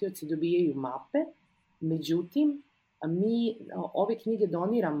 posjetioci dobijaju mape, međutim, mi ove knjige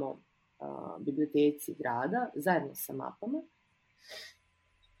doniramo biblioteci grada zajedno sa mapama,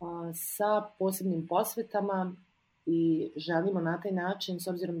 sa posebnim posvetama i želimo na taj način, s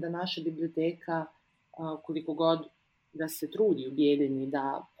obzirom da naša biblioteka, koliko god da se trudi u Bijeljini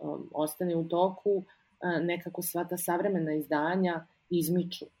da ostane u toku, nekako sva ta savremena izdanja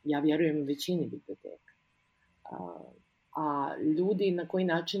izmiču, ja vjerujem, većini biblioteka. A ljudi na koji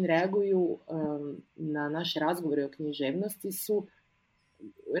način reaguju na naše razgovore o književnosti su,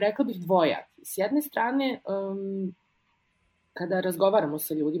 rekla bih, dvojaki. S jedne strane, kada razgovaramo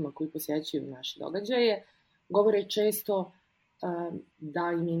sa ljudima koji posjećuju naše događaje, govore često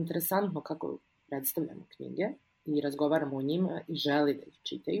da im je interesantno kako predstavljamo knjige i razgovaramo o njima i želi da ih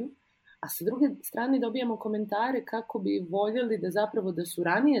čitaju. A sa druge strane dobijamo komentare kako bi voljeli da su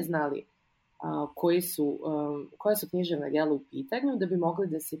ranije znali koja su književna djela u pitanju, da bi mogli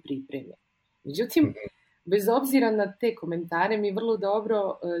da se pripreme. Međutim, bez obzira na te komentare, mi vrlo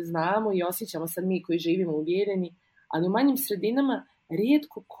dobro znamo i osjećamo, sad mi koji živimo u Bijeljini, ali u manjim sredinama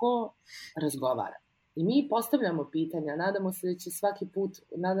rijetko ko razgovara. I mi postavljamo pitanja, nadamo se da će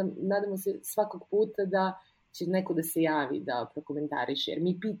nadamo se svakog puta da će neko da se javi, da prokomentariše, jer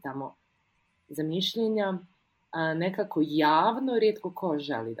mi pitamo za mišljenja nekako javno rijetko ko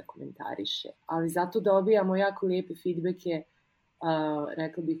želi da komentariše, ali zato dobijamo jako lijepe feedbacke,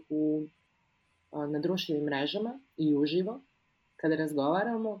 rekla bih, na društvenim mrežama i uživo, kada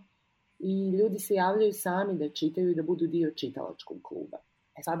razgovaramo, i ljudi se javljaju sami da čitaju i da budu dio čitalačkog kluba.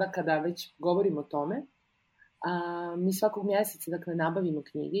 Sada kada već govorimo o tome, mi svakog mjeseca, dakle, nabavimo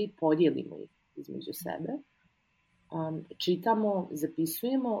knjige i podijelimo ih između sebe. Čitamo,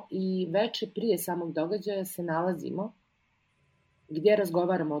 zapisujemo i veče prije samog događaja se nalazimo gdje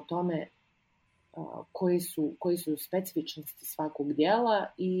razgovaramo o tome koje su specifičnosti svakog dijela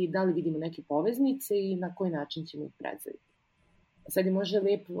i da li vidimo neke poveznice i na koji način ćemo ih predstaviti. Sad je možda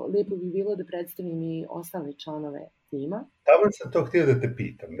lijepo bi bilo da predstavim i ostale članove tima. Tamo sam to htio da te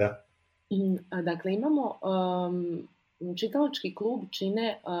pitam, da. Dakle, imamo čitalački klub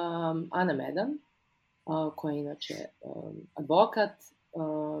čine Ana Medan, koja je inače advokat,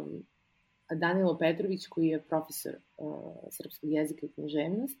 Danilo Petrović, koji je profesor srpskog jezika i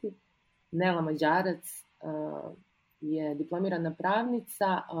književnosti, Nela Mađarac je diplomirana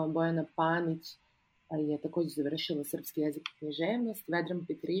pravnica, Bojana Panić je također završila srpski jezik i književnost, Vedran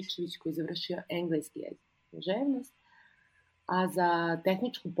Petričević koji je završio engleski jezik i književnost, a za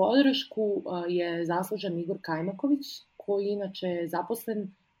tehničku podršku je zaslužen Igor Kajmaković, koji inače je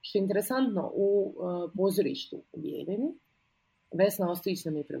zaposlen, što je interesantno, u pozorištu u Bijeljini. Vesna Ostojić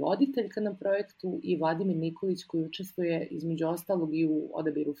nam je prevoditeljka na projektu i Vladimir Nikolić koji učestvuje između ostalog i u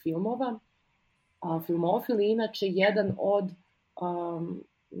odabiru filmova. Filmofil je inače jedan od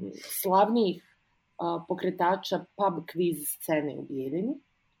slavnijih pokretača pub quiz scene u Bijeljini.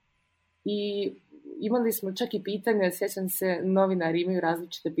 I imali smo čak i pitanja, sjećam se, novinari imaju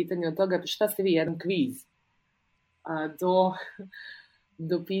različite pitanja od toga šta ste vi, jedan kviz,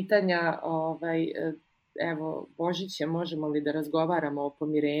 do pitanja evo, Božiće, možemo li da razgovaramo o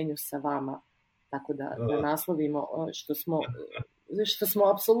pomirenju sa vama, tako da naslovimo što smo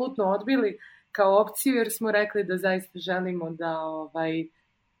apsolutno odbili kao opciju, jer smo rekli da zaista želimo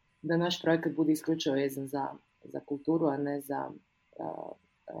da naš projekat bude isključivo vezan za kulturu, a ne za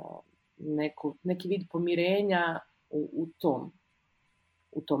neki vid pomirenja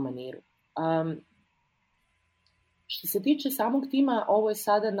u tom maniru. Što se tiče samog tima, ovo je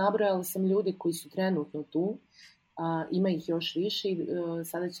sada, nabrojala sam ljude koji su trenutno tu, ima ih još više i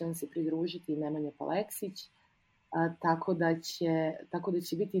sada će nam se pridružiti Nemanja Paleksić, tako da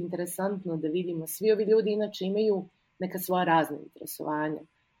će biti interesantno da vidimo. Svi ovi ljudi inače imaju neka svoja razna interesovanja.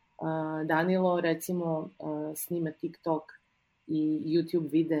 Danilo, recimo, snima TikTok i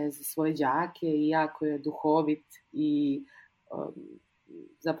YouTube videe za svoje đake i jako je duhovit i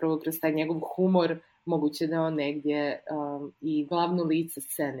zapravo kroz taj njegov humor moguće da on negdje i glavno lice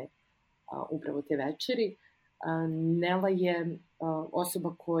scene upravo te večeri. Nela je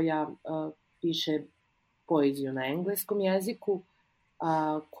osoba koja piše poeziju na engleskom jeziku,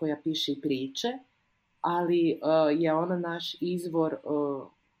 koja piše i priče, ali je ona naš izvor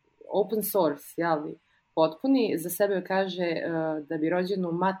open source, jeli, potpuni. Za sebe kaže da bi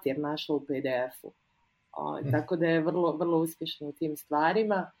rođenu mater našla u PDF-u. Tako da je vrlo, vrlo uspješna u tim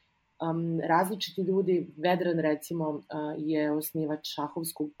stvarima. Različiti ljudi, Vedran recimo je osnivač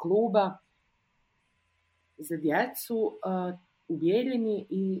šahovskog kluba za djecu u Bijeljini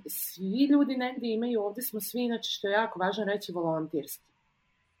i svi ljudi negdje imaju, ovdje smo svi, inače što je jako važno reći, volonterski.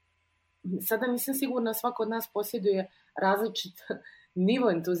 Sada nisam sigurna, svako od nas posjeduje različit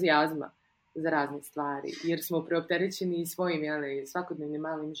nivo entuzijazma za razne stvari, jer smo preopterećeni svojim svakodnevnim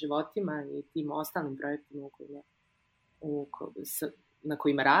malim životima i tim ostalim projektima na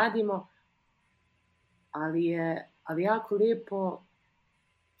kojima radimo, ali je jako lijepo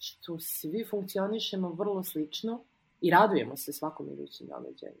što svi funkcionišemo vrlo slično i radujemo se svakom idućem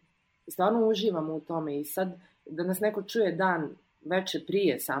događaju. I stvarno uživamo u tome i sad da nas neko čuje dan veče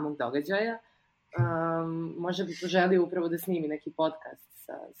prije samog događaja, možda bi poželio upravo da snimi neki podcast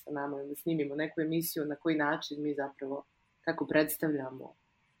sa nama, da snimimo neku emisiju na koji način mi zapravo, kako predstavljamo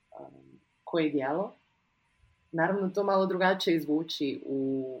koje djelo. Naravno, to malo drugačije zvuči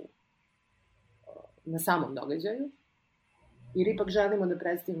na samom događaju, jer ipak želimo da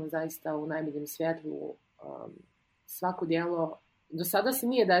predstavimo zaista u najboljem svjetlu svako djelo. Do sada se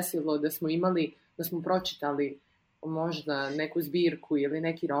nije desilo da smo pročitali možda neku zbirku ili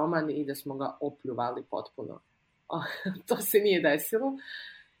neki roman i da smo ga opljuvali potpuno. To se nije desilo,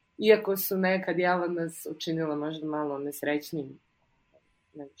 iako su neka djela nas učinila možda malo nesrećnim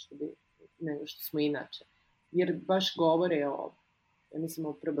nego što smo inače. Jer baš govore o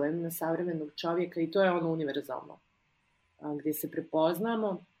problemima savremenog čovjeka i to je ono univerzalno, gdje se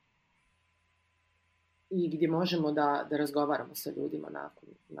prepoznamo i gdje možemo da razgovaramo sa ljudima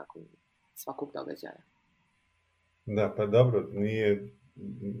nakon svakog događaja. Da, pa dobro, nije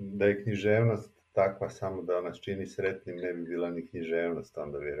da je književnost takva samo da nas čini sretnim, ne bi bila ni književnost,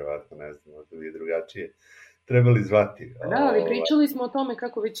 onda vjerovatno, ne znam, možda bi drugačije trebali zvati. Da, ali pričali smo o tome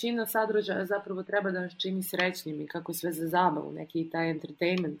kako većina sadržaja zapravo treba da nas čini srećnim i kako sve za zabavu, neki taj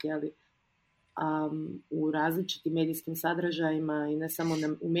entertainment, jeli, u različitim medijskim sadržajima i ne samo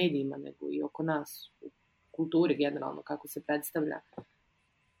u medijima, nego i oko nas, u kulturi generalno, kako se predstavlja.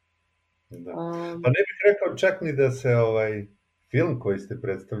 Da. Pa ne bih rekao čak ni da se film koji ste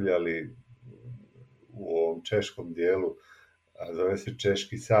predstavljali u ovom češkom dijelu, zove se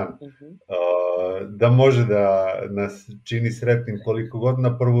Češki san, da može da nas čini sretnim, koliko god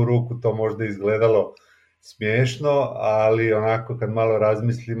na prvu ruku to možda izgledalo smiješno, ali onako kad malo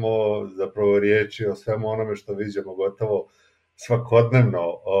razmislimo, zapravo riječi o svemu onome što viđamo gotovo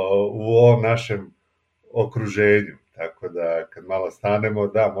svakodnevno u ovom našem okruženju. Tako da kad malo stanemo,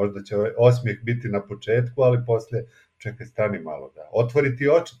 da, možda će osmijeh biti na početku, ali poslije čekaj, stani malo, da. Otvoriti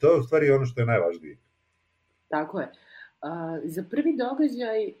oči, to je u stvari ono što je najvažnije. Tako je. Za prvi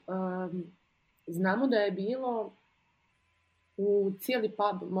događaj znamo da je bilo u cijeli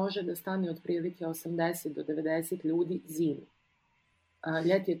pub može da stane otprilike 80 do 90 ljudi zimi.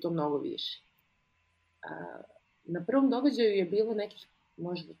 Ljeti je to mnogo više. Na prvom događaju je bilo nekih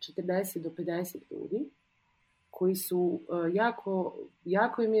možda 40 do 50 ljudi koji su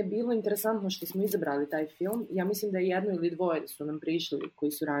jako im je bilo interesantno što smo izabrali taj film. Ja mislim da je jedno ili dvoje su nam prišli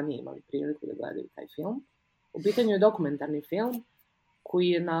koji su ranije imali priliku da gledaju taj film. U pitanju je dokumentarni film koji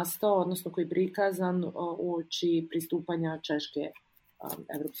je nastao, odnosno koji je prikazan uoči pristupanja Češke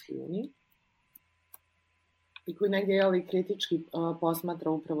Evropskoj uniji i koji negdje kritički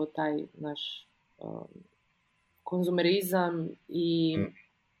posmatra upravo taj naš konzumerizam i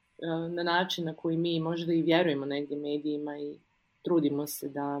na način na koji mi možda i vjerujemo negdje medijima i trudimo se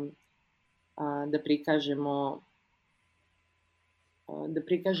da prikažemo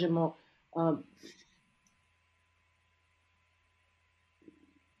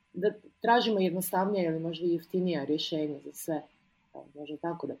da tražimo jednostavnije ili možda jeftinija rješenja za sve, možda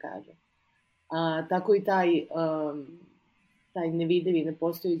tako da kažem. Tako i taj nevidivi,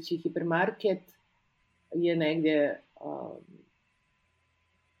 nepostojeći hipermarket je negdje,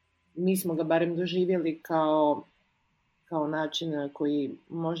 mi smo ga barem doživjeli kao način na koji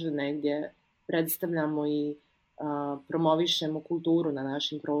možda negdje predstavljamo i promovišemo kulturu na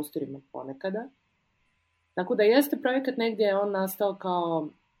našim prostorima ponekada. Tako da jeste projekat negdje on nastao kao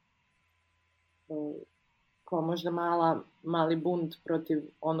možda mali bunt protiv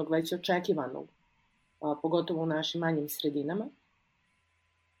onog već očekivanog, pogotovo u našim manjim sredinama.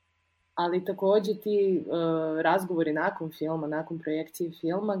 Ali također ti razgovori nakon filma, nakon projekcije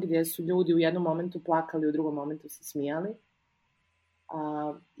filma, gdje su ljudi u jednom momentu plakali, u drugom momentu se smijali.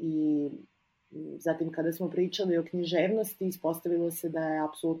 I zatim kada smo pričali o književnosti, ispostavilo se da je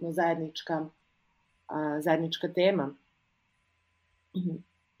apsolutno zajednička tema.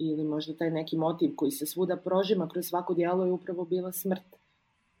 Ili možda taj neki motiv koji se svuda prožima kroz svako djelo je upravo bila smrt.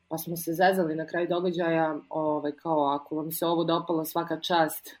 Pa smo se zezali na kraju događaja, kao ako vam se ovo dopalo svaka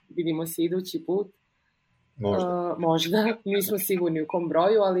čast, vidimo se idući put. Možda, nismo sigurni u kom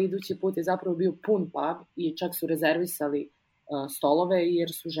broju, ali idući put je zapravo bio pun pub i čak su rezervisali stolove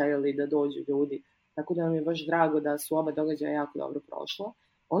jer su željeli da dođu ljudi. Tako da nam je baš drago da su oba događaja jako dobro prošla.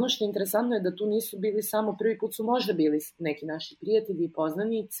 Ono što je interesantno je da tu nisu bili samo, prvi put su možda bili neki naši prijatelji i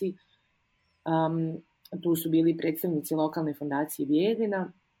poznanici, tu su bili predstavnici lokalne fondacije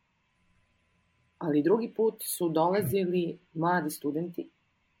Bijeljina, ali drugi put su dolazili mladi studenti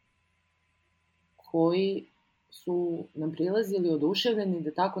koji su nam prilazili oduševljeni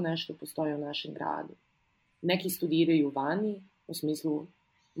da tako nešto postoji u našem gradu. Neki studiraju vani, u smislu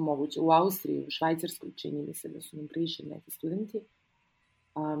moguće u Austriji, u Švajcarskoj, čini mi se da su nam prišli neki studenti.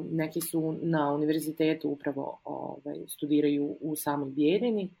 Neki su na univerzitetu upravo studiraju u samoj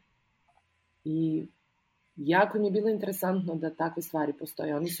Bijeljini i jako im je bilo interesantno da takve stvari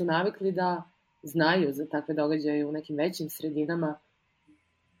postoje. Oni su navikli da znaju za takve događaje u nekim većim sredinama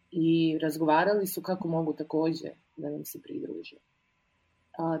i razgovarali su kako mogu također da nam se pridruže.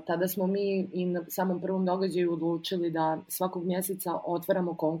 Tada smo mi i na samom prvom događaju odlučili da svakog mjeseca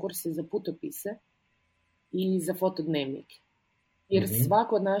otvaramo konkurse za putopise i za fotodnevnike. Jer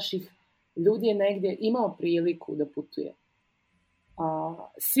svako od naših ljudi je negdje imao priliku da putuje.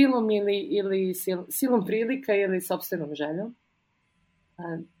 Silom prilika ili sopstvenom željom.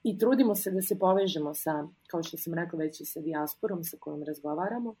 I trudimo se da se povežemo sa, kao što sam rekla već i sa dijasporom sa kojom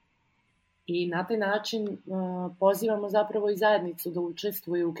razgovaramo. I na taj način pozivamo zapravo i zajednicu da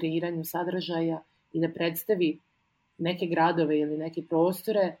učestvuje u kreiranju sadržaja i da predstavi neke gradove ili neke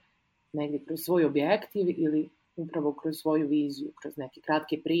prostore negdje kroz svoj objektiv ili upravo kroz svoju viziju, kroz neke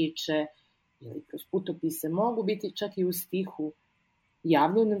kratke priče ili kroz putopise, mogu biti čak i u stihu.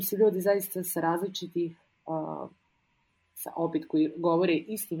 Javljaju nam se ljudi zaista sa različitih, opet koji govore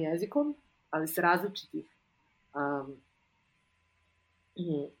istim jezikom, ali sa različitih,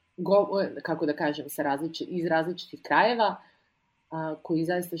 kako da kažem, iz različitih krajeva, koji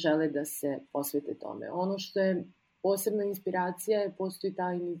zaista žele da se posvete tome. Ono što je posebna inspiracija je, postoji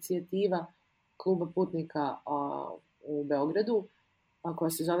ta inicijativa kluba putnika u Beogradu, koja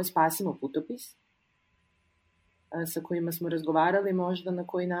se zove Spasimo putopis, sa kojima smo razgovarali možda na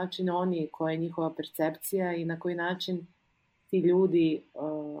koji način oni, koja je njihova percepcija i na koji način ti ljudi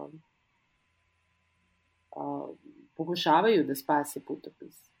pokušavaju da spase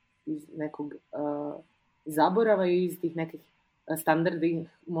putopis iz nekog zaborava i iz tih nekih standardnih,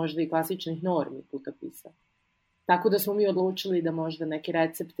 možda i klasičnih normi putopisa. Tako da smo mi odlučili da možda neke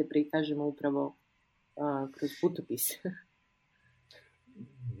recepte prikažemo upravo kroz putopis.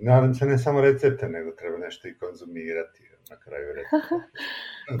 Nadam se ne samo recepte, nego treba nešto i konzumirati na kraju recepta.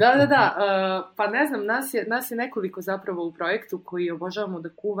 Da. Pa ne znam, nas je nekoliko zapravo u projektu koji obožavamo da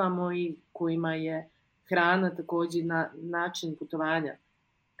kuvamo i kojima je hrana također način putovanja.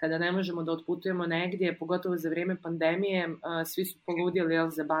 Kada ne možemo da otputujemo negdje, pogotovo za vrijeme pandemije, svi su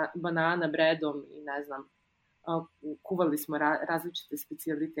poludjeli za banana bredom i ne znam, kuvali smo različite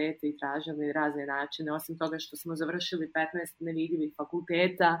specijalitete i tražili razne načine. Osim toga što smo završili 15 nevidljivih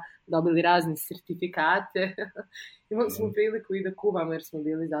fakulteta, dobili razne sertifikate, imali smo priliku i da kuvamo jer smo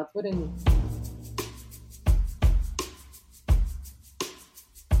bili zatvoreni.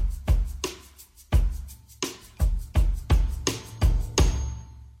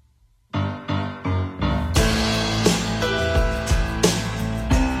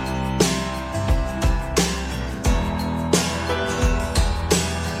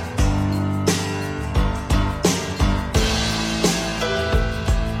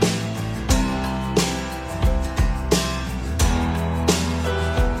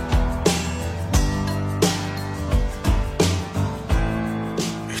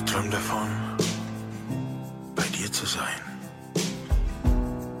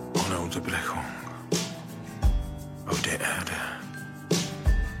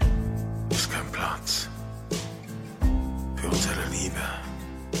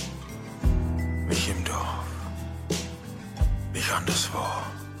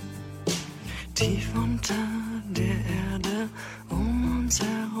 Tief unter der Erde, uns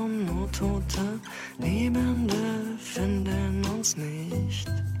herum nur Tote, Lebende finden uns nicht.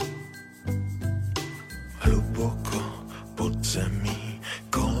 Hluboko pod zemí,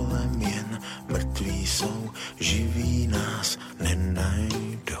 kolem jen mrtví jsou, živí nás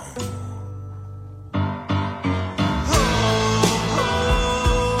nenajdou.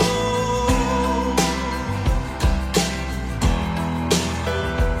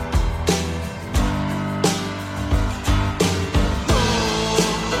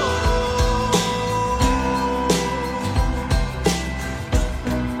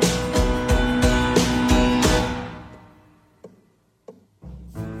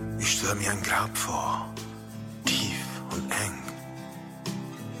 Mir ein Grab vor, tief und eng.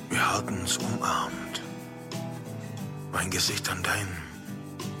 Wir halten uns umarmt, mein Gesicht an dein,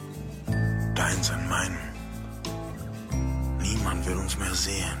 deins an mein. Niemand will uns mehr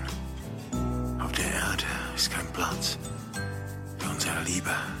sehen. Auf der Erde ist kein Platz für unsere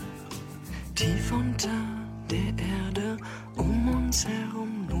Liebe. Tief unter der Erde, uns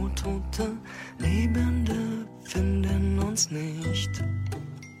herum nur Tote, Lebende finden uns nicht.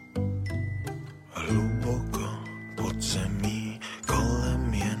 Hluboko pod zemí,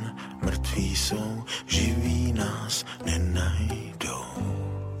 kolem jen mrtví jsou, živí nás nenajdou.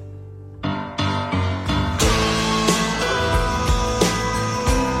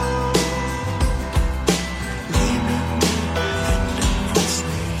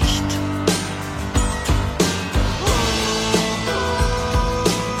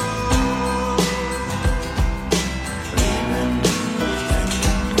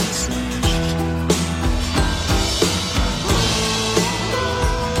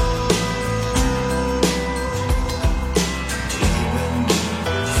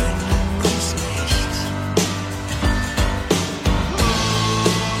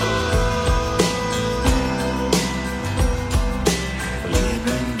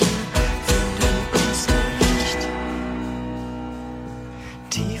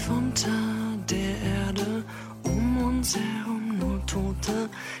 Tief unter der Erde, uns herum nur Tote,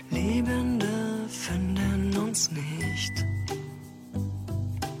 Lebende finden uns nicht.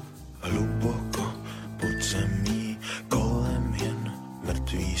 Hluboko pod zemí, kolem jen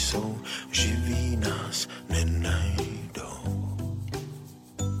mrtví jsou, živí nás nenajdou.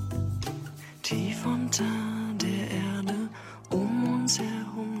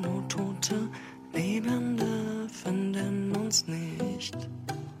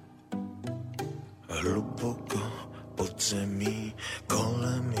 hluboko pod zemí,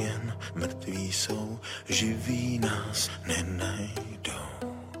 kolem jen mrtví jsou, živí nás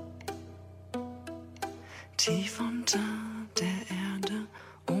nenajdou. Tief unter der Erde,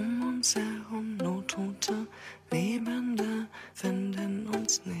 uns herum Nottote, Lebende finden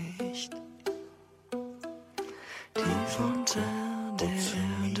uns nicht. Tief unter der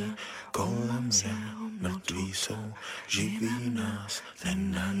Erde, uns herum mrtví jsou, živí nás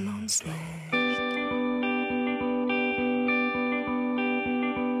finden uns nicht.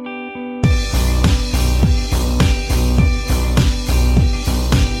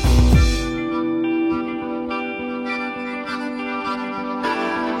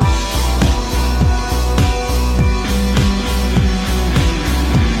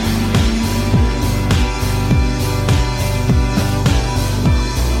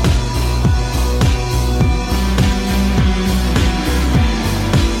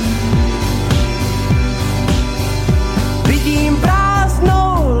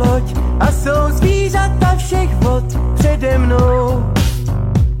 Přede mnou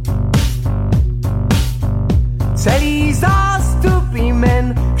celý zástup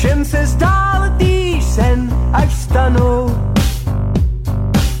jmen, všem se zdál týž sen, až stanou,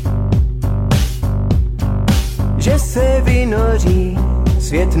 že se vynoří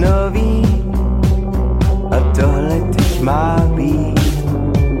svět nový a tohle teď má být.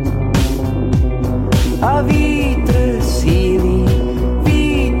 A vítr sílí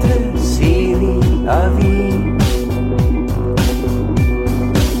a ví.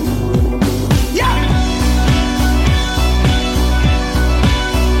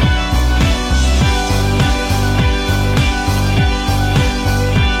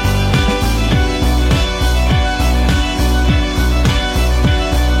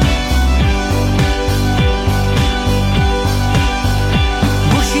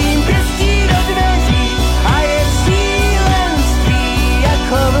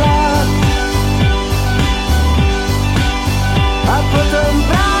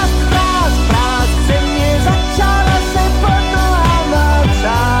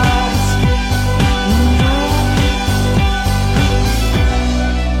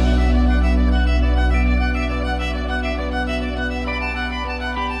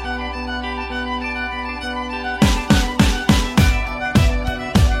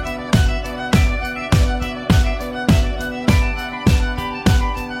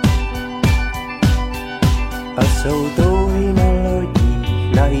 Jsou touhy na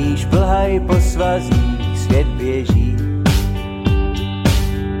lodích, nahýž plhaj po svazích, svět běží.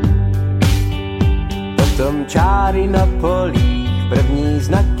 Potom čáry na polích, první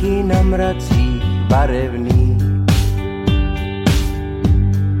znaky na mracích, barevný.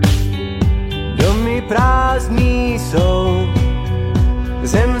 Domy prázdný jsou,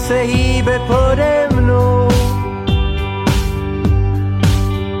 zem se hýbe pode mnou.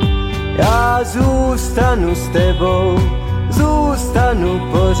 Já zůstanu s tebou, zůstanu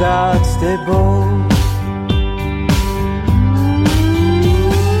pořád s tebou.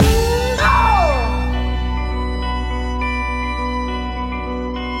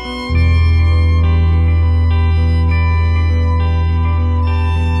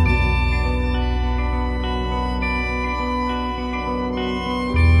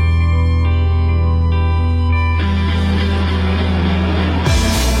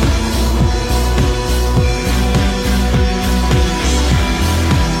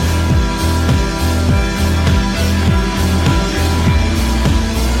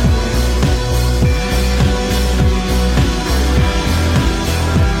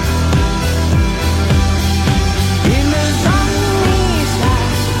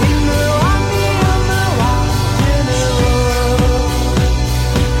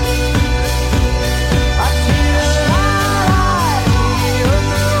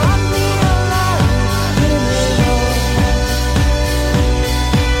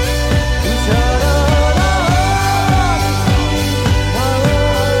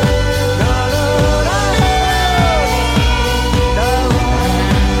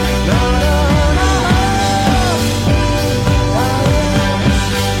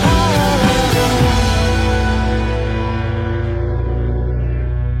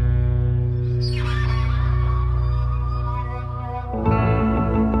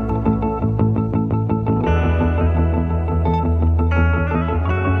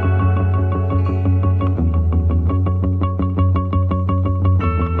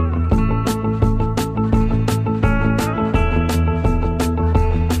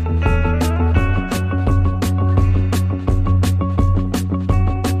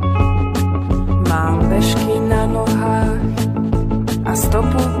 Mám vešky na nohách a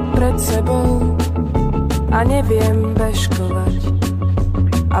stopu pred sebou. a neviem bežkovať.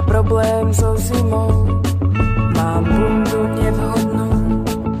 A problém so zimou, mám bundu nevhodnú.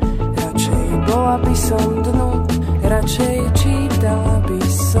 Radšej bola by som dnu, radšej čítala by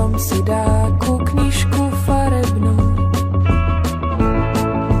som si dáku knižku farebnú.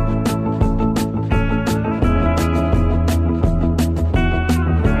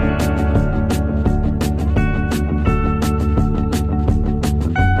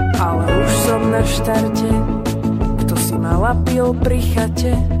 Ale už som na štarte, kto si ma lapil pri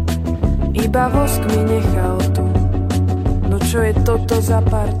chate, iba vosk mi nechal tu. No čo je toto za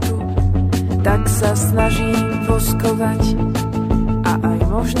partu? Tak sa snažím voskovať a aj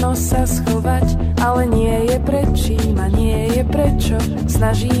možno sa schovať, ale nie je prečím a nie je prečo.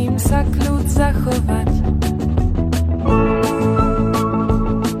 Snažím sa kľud zachovať.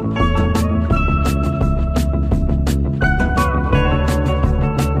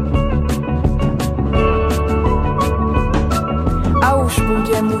 A už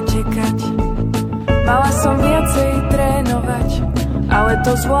budem utekať, mala som viacej trénovať, ale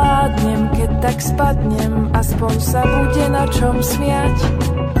to zvládnem, keď tak spadnem, aspoň sa bude na čom smiať.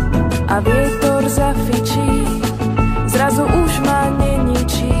 A vietor zafičí, zrazu už ma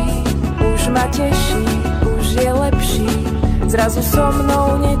neničí, už ma teší, už je lepší, zrazu so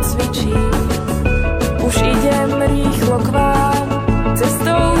mnou necvičí. Už idem rýchlo k vám,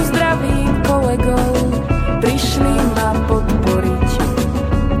 cestou zdravím kolegov, prišli ma podporiť,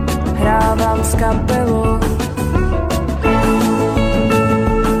 hrávam s kapelou.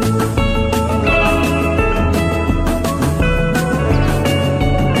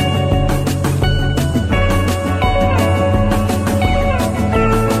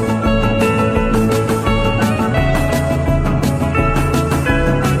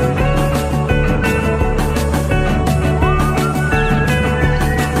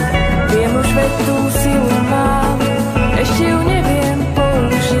 Tú silu mám, ešte ju neviem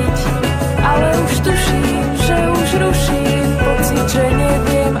použiť, ale už tuším, že už ruším pocit, že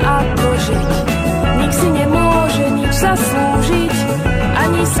neviem ako žiť. Nik si nemôže nič zaslúžiť,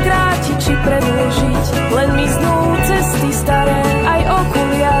 ani skrátiť či predĺžiť, len miznú cesty staré, aj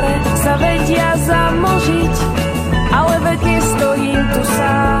okuliare sa vedia zamožiť, ale veď nestojím tu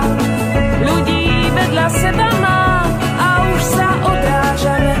sám, ľudí vedľa seba mám a už sa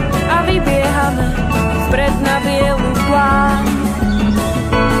odrážame a vybiehame vpred na bielu plán.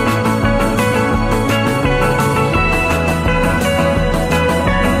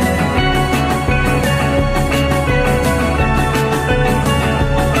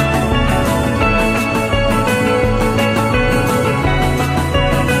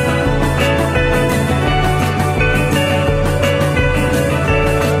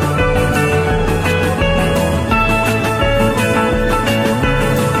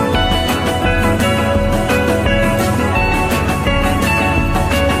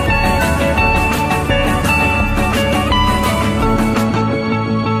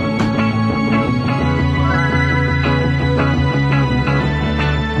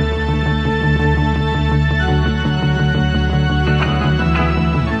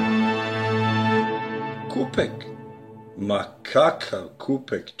 Kakav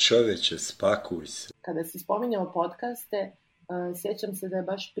kupek, čoveče, spakuj se. Kada si spominjao podcaste, sjećam se da je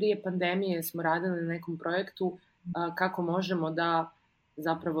baš prije pandemije smo radili na nekom projektu kako možemo da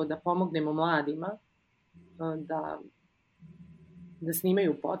zapravo da pomognemo mladima da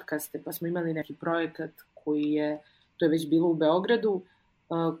snimaju podcaste, pa smo imali neki projekat koji je, to je već bilo u Beogradu,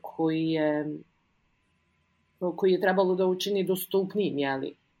 koji je trebalo da učini dostupnijim,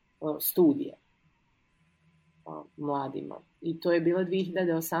 studije mladima. I to je bila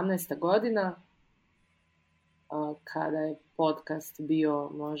 2018. godina, kada je podcast bio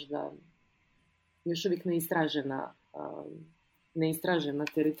možda još uvijek neistražena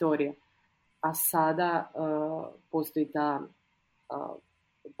teritorija. A sada postoji ta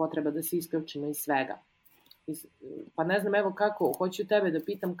potreba da se isključimo iz svega. Pa ne znam, evo kako, hoću tebe da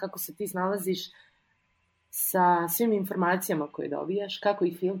pitam kako se ti snalaziš sa svim informacijama koje dobijaš, kako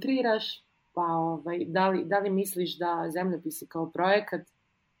ih filtriraš, pa da li misliš da Zemljopisi kao projekat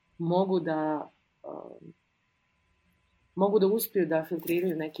mogu da uspiju da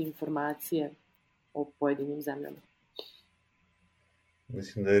filtriraju neke informacije o pojedinim zemljama?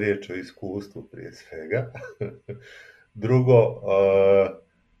 Mislim da je riječ o iskustvu prije svega. Drugo,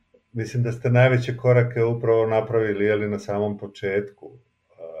 mislim da ste najveće korake upravo napravili na samom početku.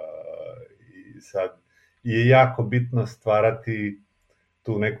 I sad je jako bitno stvarati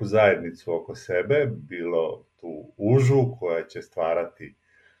tu neku zajednicu oko sebe, bilo tu užu koja će stvarati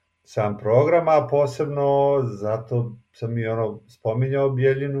sam program, a posebno zato sam i spominjao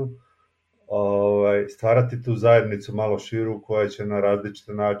Bijeljinu, stvarati tu zajednicu malo širu koja će na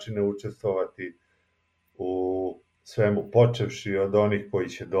različite načine učestvovati u svemu, počevši od onih koji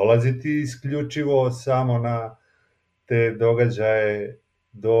će dolaziti isključivo samo na te događaje,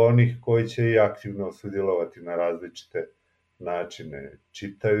 do onih koji će i aktivno sudjelovati na različite načine,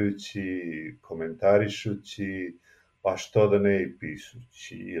 čitajući, komentarišući, pa što da ne i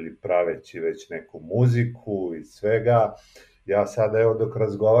pisući ili praveći već neku muziku i svega. Ja sada, evo, dok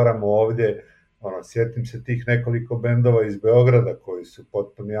razgovaramo ovdje, sjetim se tih nekoliko bendova iz Beograda koji su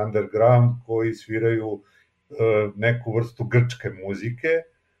potpuni underground, koji sviraju neku vrstu grčke muzike,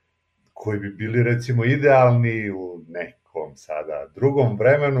 koji bi bili recimo idealni u nekom sada drugom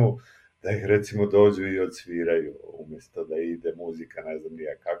vremenu, da ih recimo dođu i odsviraju, umjesto da ide muzika, ne znam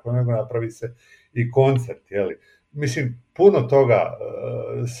nija kako, nego napravi se i koncert, jeli. Mislim, puno toga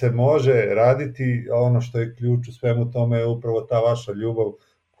se može raditi, a ono što je ključ u svemu tome je upravo ta vaša ljubav,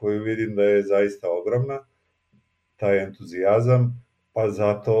 koju vidim da je zaista ogromna, taj entuzijazam, pa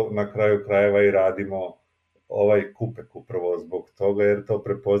zato na kraju krajeva i radimo ovaj kupek upravo zbog toga, jer to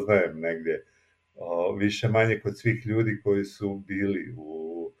prepoznajem negdje više manje kod svih ljudi koji su bili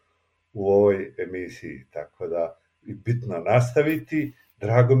u ovoj emisiji, tako da je bitno nastaviti.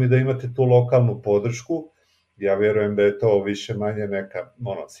 Drago mi da imate tu lokalnu podršku, ja vjerujem da je to više manje neka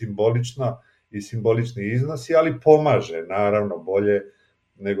simbolična i simbolični iznosi, ali pomaže, naravno, bolje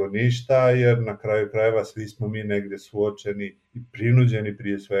nego ništa, jer na kraju krajeva svi smo mi negdje suočeni i prinuđeni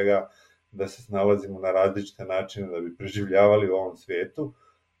prije svega da se snalazimo na različite načine da bi preživljavali u ovom svijetu,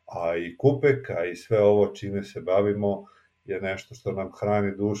 a i kupek, a i sve ovo čime se bavimo je nešto što nam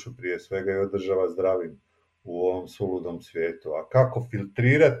hrani dušu prije svega i održava zdravim u ovom suludom svijetu. A kako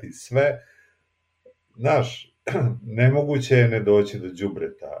filtrirati sve? Znaš, nemoguće je ne doći do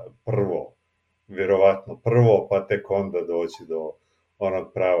đubreta prvo, vjerovatno prvo, pa tek onda doći do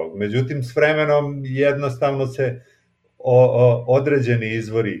onog pravog. Međutim, s vremenom jednostavno se određeni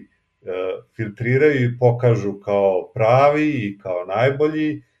izvori filtriraju i pokažu kao pravi i kao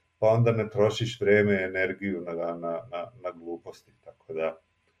najbolji, pa onda ne trošiš vreme i energiju na gluposti. Tako da,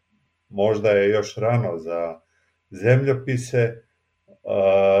 možda je još rano za zemljopise,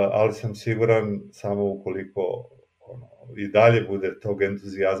 ali sam siguran samo ukoliko i dalje bude tog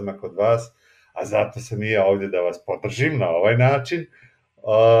entuzijazma kod vas, a zato sam i ja ovdje da vas podržim na ovaj način,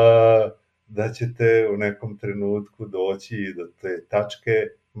 da ćete u nekom trenutku doći i do te tačke,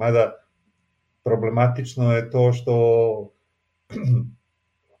 mada problematično je to što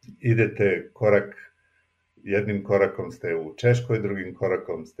idete jednim korakom ste u Češkoj, drugim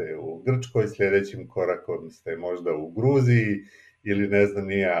korakom ste u Grčkoj, sljedećim korakom ste možda u Gruziji ili ne znam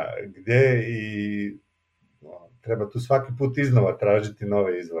ni ja gdje i treba tu svaki put iznova tražiti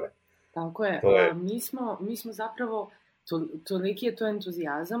nove izvore. Tako je. Mi smo zapravo, toliki je to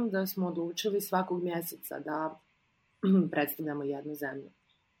entuzijazam da smo odlučili svakog mjeseca da predstavljamo jednu zemlju.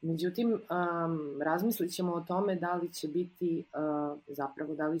 Međutim, razmislit ćemo o tome da li će biti,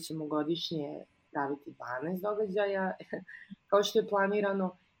 zapravo da li ćemo godišnje praviti 12 događaja, kao što je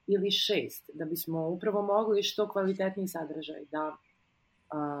planirano, ili 6, da bismo upravo mogli što kvalitetniji sadržaj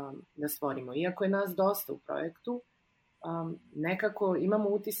da stvorimo. Iako je nas dosta u projektu, nekako imamo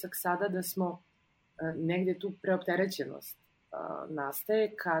utisak sada da smo negdje tu preopterećenost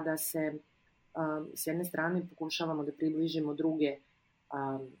nastaje kada se s jedne strane pokušavamo da približimo druge,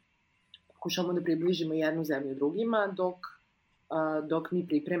 pokušavamo da približimo jednu zemlju drugima, dok mi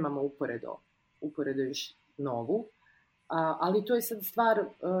pripremamo uporedo još novu. Ali to je sad stvar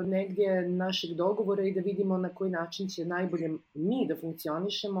negdje našeg dogovora i da vidimo na koji način će najbolje mi da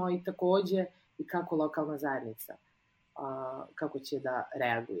funkcionišemo i također i kako lokalna zajednica kako će da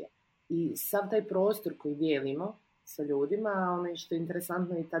reaguje. I sav taj prostor koji dijelimo sa ljudima, ono što je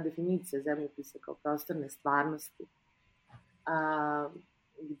interesantno je ta definicija zemljopisa kao prostorne stvarnosti,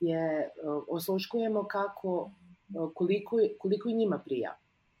 gdje osluškujemo koliko i njima prija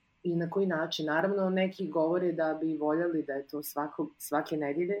i na koji način. Naravno, neki govore da bi voljeli da je to svake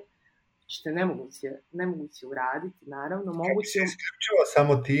nedjelje, što je nemoguće uraditi, naravno. Kako se isključivo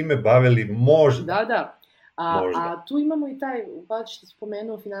samo time bavili možda? Da. A tu imamo i taj, pa što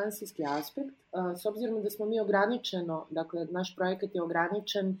spomenuo, finansijski aspekt, s obzirom da smo mi ograničeno, dakle, naš projekat je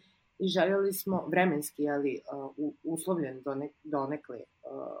ograničen i željeli smo vremenski, ali uslovljen donekle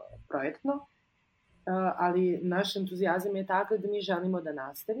projektno, ali naš entuzijazam je takav da mi želimo da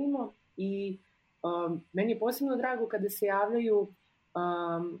nastavimo i meni je posebno drago kada se javljaju,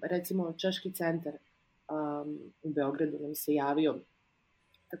 recimo Češki centar u Beogradu nam se javio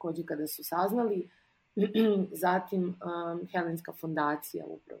također kada su saznali, zatim Helenska fondacija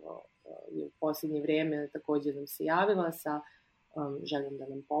upravo je u posljednje vrijeme također nam se javila sa željom da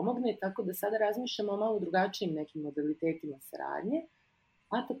nam pomogne, tako da sada razmišljamo o malo drugačijim nekim modalitetima saradnje,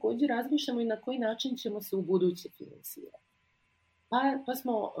 a također razmišljamo i na koji način ćemo se u buduće finansirati. Pa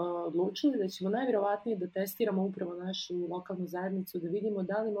smo odlučili da ćemo najvjerovatnije da testiramo upravo našu lokalnu zajednicu, da vidimo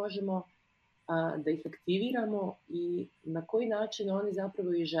da li možemo da ih aktiviramo i na koji način oni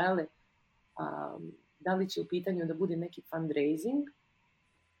zapravo i žele, da li će u pitanju da bude neki fundraising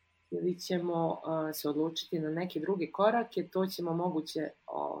ili ćemo se odlučiti na neke druge korake,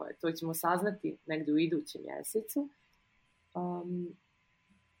 to ćemo saznati negdje u idućem mjesecu.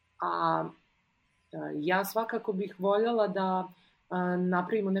 Ja svakako bih voljela da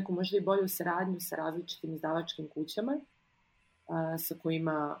napravimo neku možda i bolju saradnju sa različitim izdavačkim kućama sa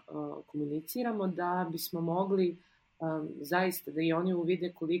kojima komuniciramo, da bismo mogli zaista da i oni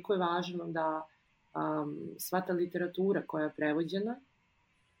uvide koliko je važno da sva ta literatura koja je prevođena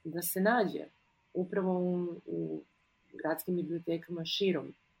da se nađe upravo u gradskim bibliotekama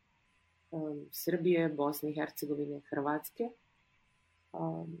širom Srbije, Bosne i Hercegovine, Hrvatske.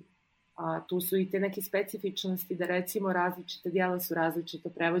 A tu su i te neke specifičnosti da recimo različite djela su različito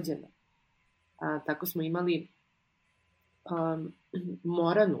prevođene. Tako smo imali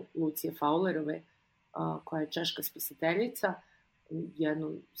Moranu Lucije Faulerove, koja je češka spisateljica,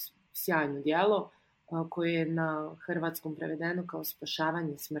 jedno sjajno djelo koje je na hrvatskom prevedeno kao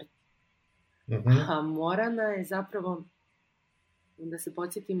Spašavanje smrti. A Morana je zapravo, da se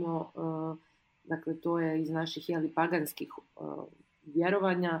podsjetimo, dakle to je iz naših paganskih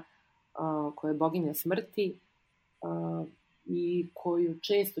vjerovanja, koja je boginja smrti i koju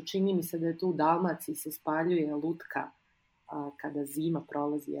često, čini mi se da je tu u Dalmaciji, se spaljuje lutka kada zima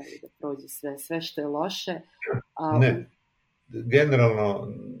prolazi, da prođe sve što je loše. Ne,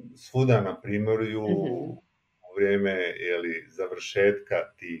 generalno svuda na Primorju u vrijeme završetka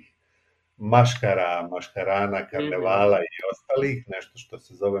tih maškarana, karnevala i ostalih, nešto što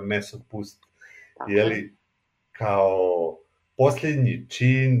se zove mesopust, kao posljednji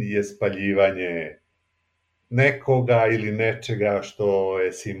čin je spaljivanje nekoga ili nečega što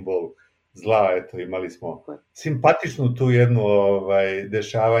je simbol zla. Eto, imali smo simpatičnu tu jednu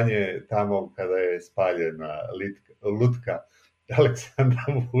dešavanje tamo kada je spaljena lutka Aleksandra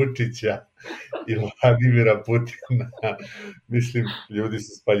Vučića i Vladimira Putina. Mislim, ljudi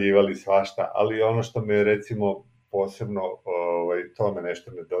su spaljivali svašta, ali ono što me recimo posebno, to me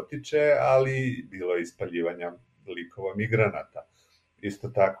nešto ne dotiče, ali bilo je ispaljivanja likova migranata. Isto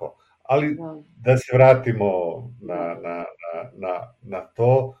tako. Ali da se vratimo na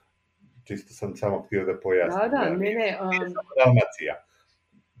to, čisto sam samo htio da pojasnim. Dalmacija.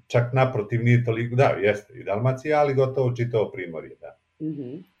 Čak naprotiv nije toliko, da, jeste i Dalmacija, ali gotovo čitavo Primorje, da.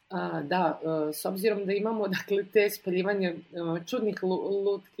 Da, s obzirom da imamo dakle, te spaljivanje čudnih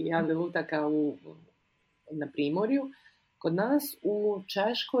lutki, lutaka na Primorju, kod nas u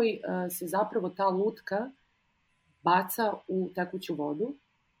Češkoj se zapravo ta lutka baca u tekuću vodu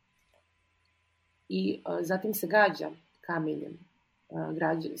i zatim se gađa kamenjem.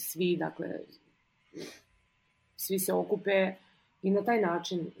 Svi se okupe i na taj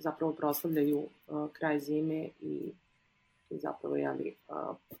način zapravo proslavljaju kraj zime i zapravo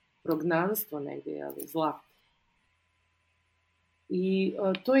prognanstvo negdje zla. I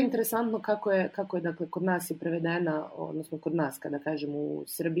to je interesantno kako je dakle, kod nas je prevedena, odnosno kod nas, kada kažem u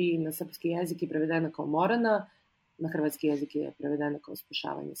Srbiji, na srpski jezik je prevedena kao Morana, na hrvatski jezik je prevedena kao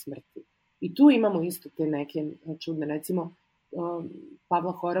Spašavanje smrti. I tu imamo isto te neke čudne, recimo,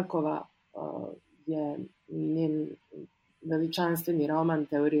 Pavla Horakova je njen veličanstveni roman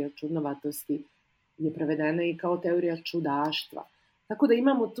Teorija čudnovatosti je prevedena i kao Teorija čudaštva. Tako da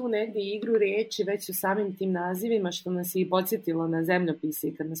imamo tu negdje igru riječi već u samim tim nazivima, što nas je i podsjetilo na zemljopise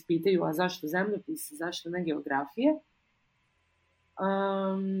i kad nas pitaju a zašto zemljopisi, zašto ne geografije.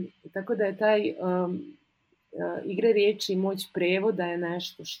 Tako da je taj igre riječi i moć prevoda je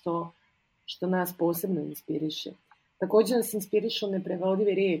nešto što nas posebno inspiriše. Također nas inspirišu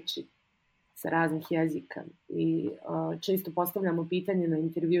neprevodive riječi sa raznih jezika i često postavljamo pitanje na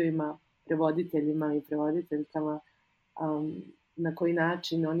intervjuima prevoditeljima i prevoditeljkama na koji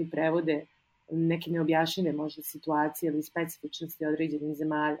način oni prevode neke neobjašnjive možda situacije ili specifičnosti određenih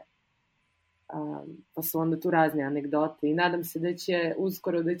zemalja. Pa su onda tu razne anegdote i nadam se da će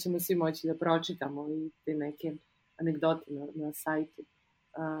uskoro da ćemo svi moći da pročitamo i te neke anegdote na sajtu.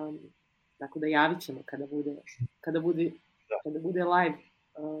 Tako da javit ćemo kada bude live,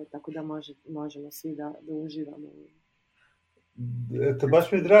 tako da možemo svi da uživamo. Eto,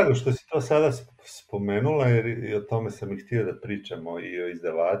 baš mi je drago što si to sada spomenula, jer i o tome sam i htio da pričamo i o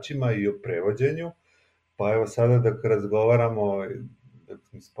izdavačima i o prevođenju. Pa evo sada dok razgovaramo, dok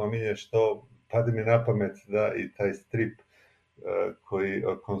mi spominješ to, pade mi na pamet da i taj strip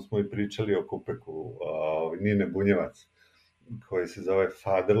o kom smo i pričali o Kupeku, Nine Bunjevac, koji se zove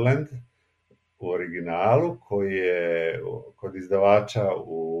Fatherland u originalu, koji je kod izdavača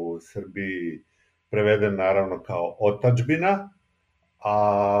u Srbiji preveden naravno kao Otadžbina,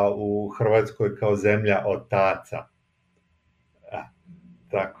 a u Hrvatskoj kao Zemlja otaca.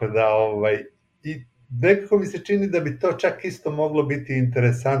 Tako da, i nekako mi se čini da bi to čak isto moglo biti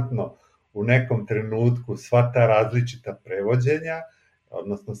interesantno u nekom trenutku, sva ta različita prevođenja,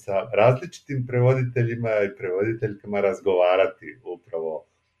 odnosno sa različitim prevoditeljima i prevoditeljkama razgovarati upravo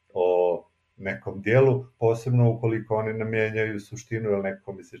o nekom dijelu, posebno ukoliko oni namijenjaju suštinu, jer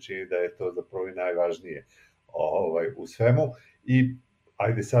nekako mi se čini da je to zapravo i najvažnije u svemu. I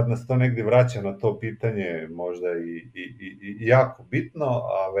ajde sad nas to negdje vraća na to pitanje, možda i jako bitno,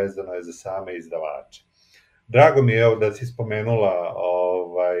 a vezano je za same izdavače. Drago mi je evo da si spomenula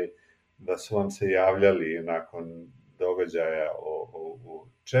da su vam se javljali nakon događaja u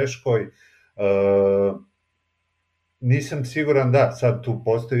Češkoj. Nisam siguran da sad tu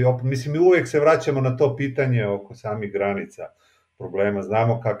postoji, mislim i uvijek se vraćamo na to pitanje oko samih granica problema.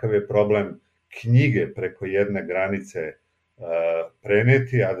 Znamo kakav je problem knjige preko jedne granice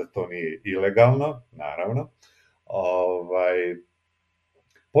preneti, a da to nije ilegalno, naravno.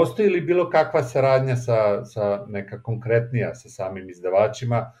 Postoji li bilo kakva saradnja sa neka konkretnija sa samim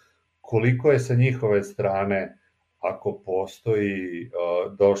izdavačima, koliko je sa njihove strane, ako postoji,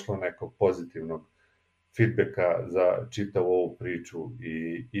 došlo nekog pozitivnog feedbacka za čitavu ovu priču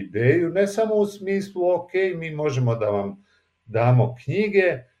i ideju, ne samo u smislu, ok, mi možemo da vam damo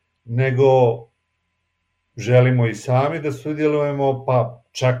knjige, nego želimo i sami da sudjelujemo, pa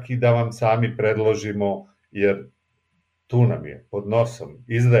čak i da vam sami predložimo, jer tu nam je, pod nosom,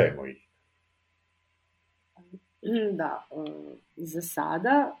 izdajemo ih. Da, za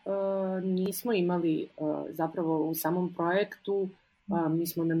sada nismo imali, zapravo u samom projektu, mi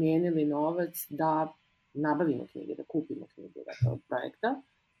smo namijenili novac da nabavimo knjige, da kupimo knjige od projekta.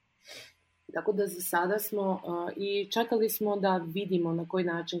 Tako da za sada smo i čekali smo da vidimo na koji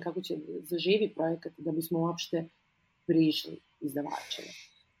način, kako će zaživi projekat, da bismo uopšte prišli izdavačima.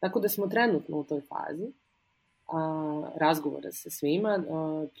 Tako da smo trenutno u toj fazi razgovora sa svima,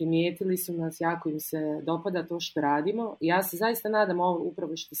 primijetili su nas, jako im se dopada to što radimo. Ja se zaista nadam ovo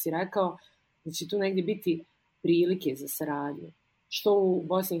upravo što si rekao, da će tu negdje biti prilike za saradnju. Što u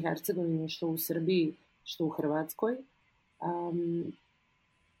Bosni i Hercegovini, što u Srbiji, što u Hrvatskoj.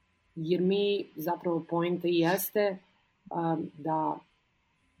 Jer mi zapravo pointa i jeste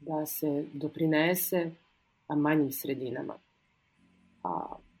da se doprinese manjim sredinama.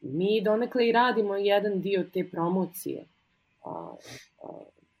 Mi donekle i radimo jedan dio te promocije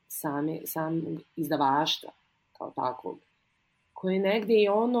samog izdavaštva kao takvog, koje negdje je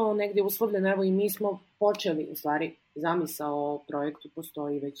negdje uslovljeno, evo i mi smo počeli, u stvari zamisao o projektu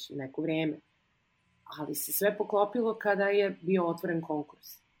postoji već neko vrijeme, ali se sve poklopilo kada je bio otvoren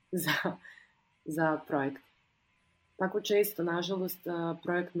konkurs za projekt. Tako često, nažalost,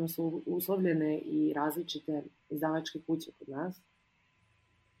 projektno su uslovljene i različite izdavačke kuće kod nas.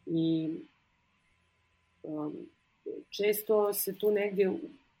 I često se tu negdje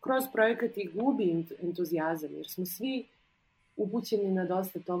kroz projekat i gubi entuzijazam, jer smo svi upućeni na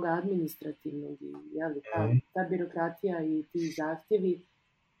dosta toga administrativnog i ta birokratija i ti zahtjevi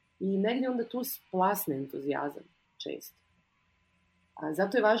i negdje onda tu splasne entuzijazam često.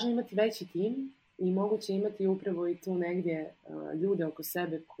 Zato je važno imati veći tim i moguće imati upravo i tu negdje ljude oko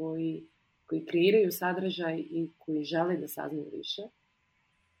sebe koji kreiraju sadržaj i koji žele da saznaju više.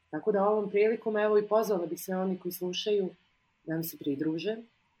 Tako da ovom prilikom evo i pozvala bih sve oni koji slušaju da nam se pridruže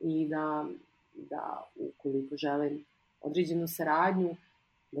i da ukoliko želim određenu saradnju,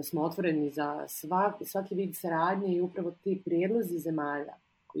 da smo otvoreni za svaki vid saradnje i upravo ti prijedlozi zemalja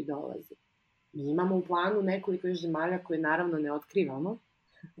koji dolaze. Mi imamo u planu nekoliko još zemalja koje naravno ne otkrivamo,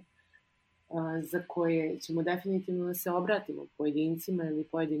 za koje ćemo definitivno da se obratimo pojedincima ili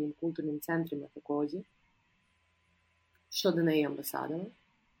pojedinim kulturnim centrima također, što da ne i ambasadama.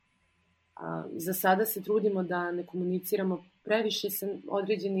 Za sada se trudimo da ne komuniciramo previše sa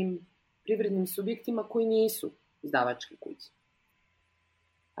određenim privrednim subjektima koji nisu izdavačke kuće.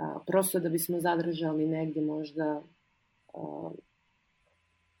 Prosto da bismo zadržali negdje možda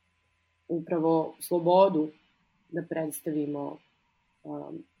upravo slobodu da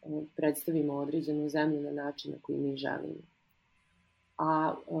predstavimo određenu zemlju na način na koji mi želimo.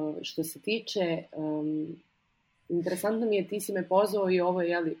 A što se tiče, interesantno mi je, ti si me pozvao i ovo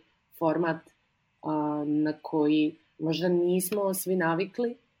je format na koji možda nismo svi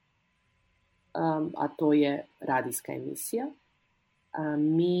navikli, a to je radijska emisija.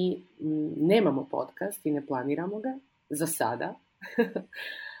 Mi nemamo podcast i ne planiramo ga, za sada.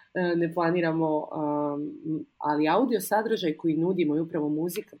 Ne planiramo, ali audio sadržaj koji nudimo i upravo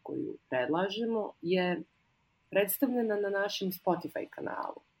muzika koju predlažemo je predstavljena na našem Spotify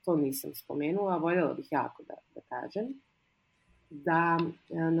kanalu. To nisam spomenula, voljela bih jako da kažem. Da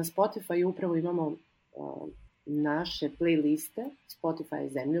na Spotify upravo imamo naše playliste,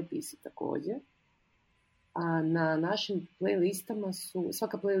 Spotify Zemljopisi takođe. A na našim playlistama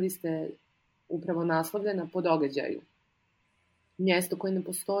svaka playlista je upravo naslovljena po događaju. Mjesto koje ne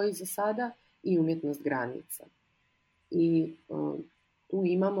postoji za sada i umjetnost granica. I tu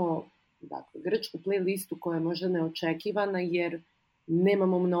imamo grčku playlistu koja je možda neočekivana jer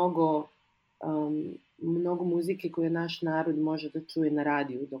nemamo mnogo muzike koje naš narod može da čuje na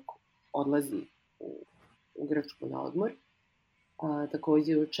radiju dok odlazi u Grčku na odmor.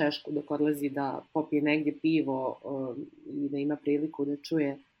 Također u Češku dok odlazi da popije negdje pivo i da ima priliku da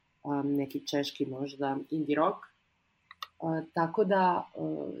čuje neki češki možda indie rock. Tako da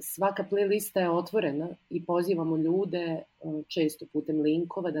svaka playlista je otvorena i pozivamo ljude često putem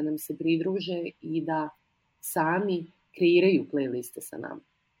linkova da nam se pridruže i da sami kreiraju playliste sa nama.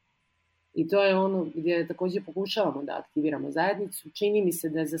 I to je ono gdje također pokušavamo da aktiviramo zajednicu. Čini mi se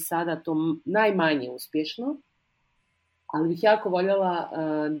da je za sada to najmanje uspješno, ali bih jako voljela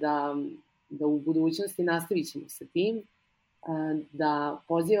da u budućnosti nastavit ćemo sa tim, da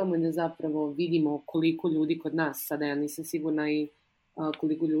pozivamo i da zapravo vidimo koliko ljudi kod nas, sada ja nisam sigurna i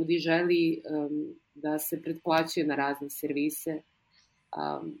koliko ljudi želi da se pretplaćuje na razne servise,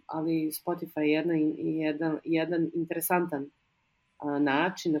 ali Spotify je jedan interesantan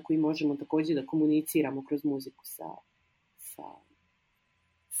način na koji možemo također da komuniciramo kroz muziku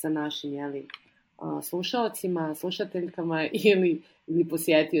sa našim slušalcima, slušateljkama ili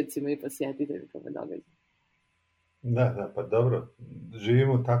posjetiocima i posjetiteljkama događaja. Da, pa dobro,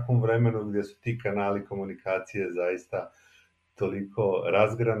 živimo u takvom vremenu gdje su ti kanali komunikacije zaista toliko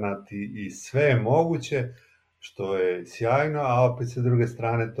razgranati i sve je moguće, što je sjajno, a opet sa druge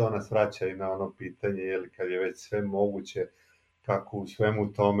strane to nas vraća i na ono pitanje, je li kad je već sve moguće, kako u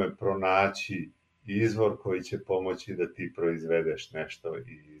svemu tome pronaći izvor koji će pomoći da ti proizvedeš nešto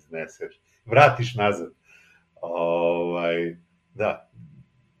i izneseš, vratiš nazad. Da,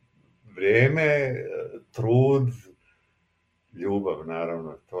 vrijeme, trud, ljubav,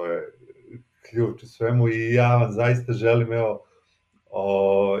 naravno, to je ključ u svemu i ja vam zaista želim,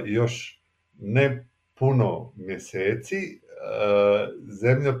 još ne puno mjeseci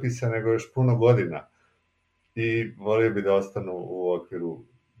zemljopisa, nego još puno godina i volio bi da ostanu u okviru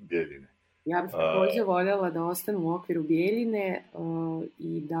Bijeljine. Ja bih također voljela da ostanu u okviru Bijeljine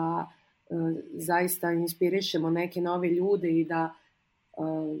i da zaista inspirišemo neke nove ljude i da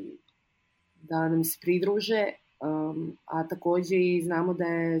nam se pridruže, a također i znamo da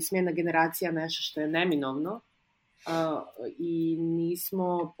je smjena generacija nešto što je neminovno i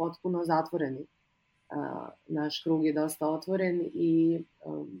nismo potpuno zatvoreni. Naš krug je dosta otvoren i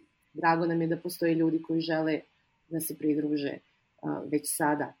drago nam je da postoje ljudi koji žele da se pridruže već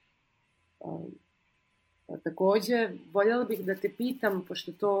sada. Također, voljela bih da te pitam,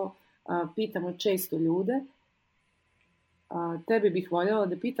 pošto to pitamo često ljude, tebi bih voljela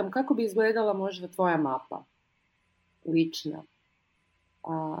da pitam kako bi izgledala možda tvoja mapa, lična.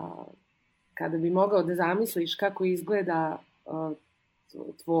 Kada bi mogao da zamisliš kako izgledaju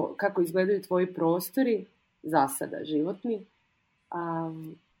tvoji prostori, za sada životni,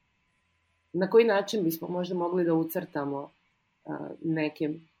 na koji način bismo možda mogli da ucrtamo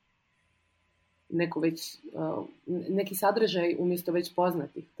neki sadržaj umjesto već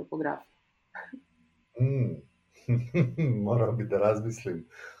poznatih topografija? Morao bi da razmislim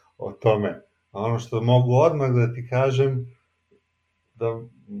o tome. Ono što mogu odmah da ti kažem, da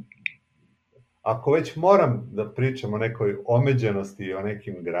ako već moram da pričam o nekoj omeđenosti i o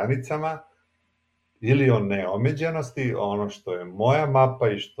nekim granicama, ili o neomeđenosti, ono što je moja mapa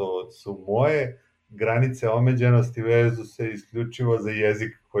i što su moje granice omeđenosti vežu se isključivo za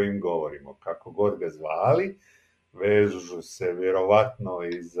jezik kojim govorimo. Kako god ga zvali, vežu se vjerovatno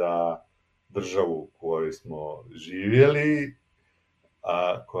i za državu u kojoj smo živjeli,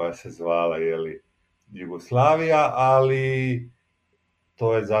 koja se zvala Jugoslavija, ali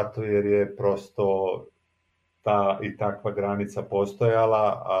to je zato jer je prosto ta i takva granica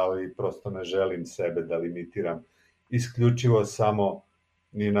postojala, ali prosto ne želim sebe da limitiram isključivo samo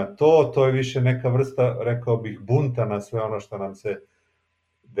ni na to. To je više neka vrsta, rekao bih, bunta na sve ono što nam se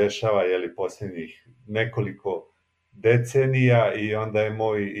dešava posljednjih nekoliko decenija i onda je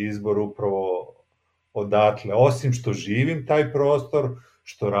moj izbor upravo odatle. Osim što živim taj prostor,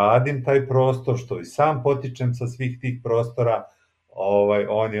 što radim taj prostor, što i sam potičem sa svih tih prostora,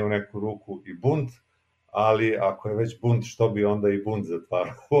 on je u neku ruku i bunt, ali ako je već bunt, što bi onda i bunt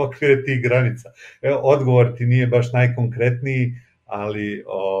zatvarao u okvire tih granica? Evo, odgovor ti nije baš najkonkretniji, ali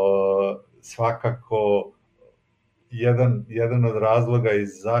svakako jedan od razloga i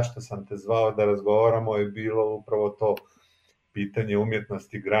zašto sam te zvao da razgovaramo je bilo upravo to pitanje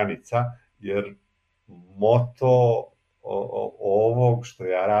umjetnosti granica, jer moto ovog što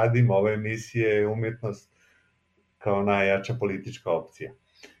ja radim, ove emisije je umjetnost kao najjača politička opcija.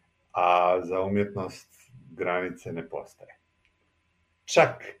 A za umjetnost granice ne postoje.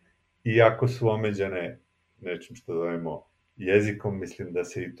 Čak i ako su omeđene nečim što zovemo jezikom, mislim da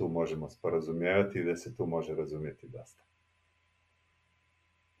se i tu možemo sporazumijevati i da se tu može razumjeti dosta.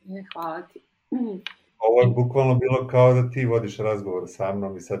 Hvala ti. Ovo je bukvalno bilo kao da ti vodiš razgovor sa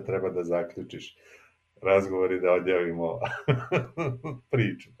mnom i sad treba da zaključiš razgovor i da odjavimo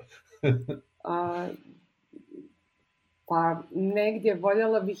priču. Pa negdje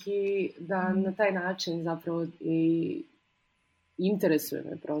voljela bih i da na taj način zapravo i interesuje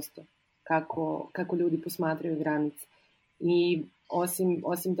me prosto kako ljudi posmatraju granice. I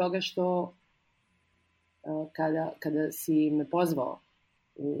osim toga što kada si me pozvao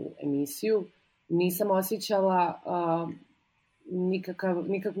u emisiju, nisam osjećala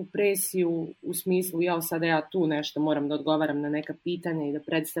nikakvu presiju u smislu sada ja tu nešto moram da odgovaram na neka pitanja i da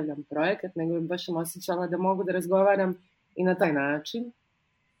predstavljam projekat, nego baš sam osjećala da mogu da razgovaram i na taj način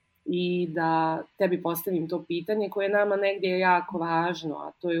i da tebi postavim to pitanje koje je nama negdje jako važno,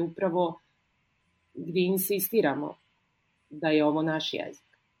 a to je upravo gdje insistiramo da je ovo naš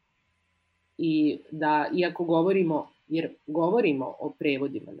jezik. I da, iako govorimo o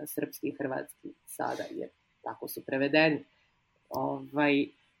prevodima na srpski i hrvatski sada, jer tako su prevedeni,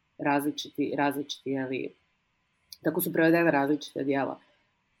 različiti, ali tako su prevedene različite djela.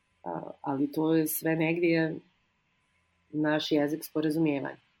 Ali to je sve negdje naš jezik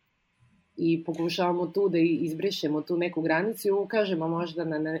sporazumijevanja. I pokušavamo tu da izbrišemo tu neku granicu i ukažemo možda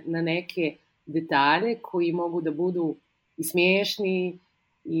na neke detalje koji mogu da budu i smiješni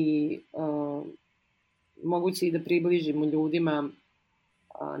i moguće i da približimo ljudima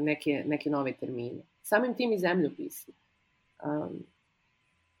neke nove termine. Samim tim i zemljopisi.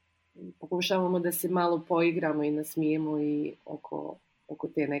 Pokušavamo da se malo poigramo i nasmijemo i oko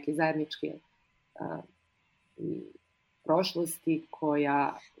te neke zajedničke prošlosti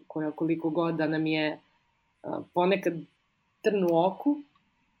koja koliko god da nam je ponekad trn u oku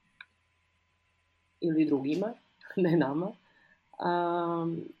ili drugima, ne nama,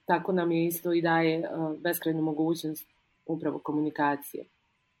 tako nam je isto i daje beskrajnu mogućnost upravo komunikacije.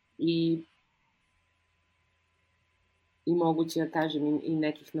 I moguće, ja kažem, i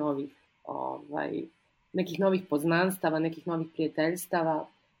nekih novih poznanstava, nekih novih prijateljstava.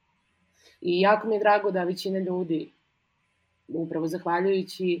 I jako mi je drago da većina ljudi, upravo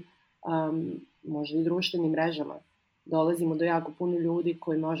zahvaljujući možda i društvenim mrežama, dolazimo do jako puno ljudi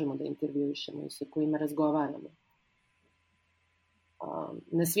koji možemo da intervjuišemo i sa kojima razgovaramo.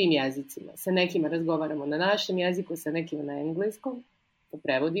 Na svim jezicima. Sa nekima razgovaramo na našem jeziku, sa nekima na engleskom, to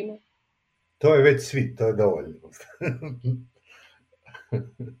prevodimo. To je već svi, to je dovoljno.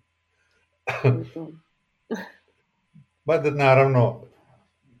 Mada naravno,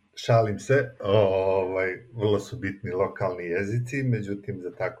 šalim se, vrlo su bitni lokalni jezici, međutim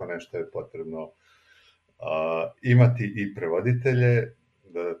za tako nešto je potrebno imati i prevoditelje,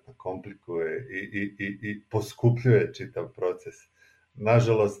 dodatno komplikuje i poskupljuje čitav proces.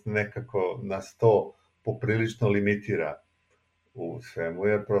 Nažalost, nekako nas to poprilično limitira u svemu,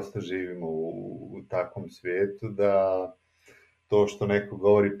 jer prosto živimo u takvom svijetu da to što neko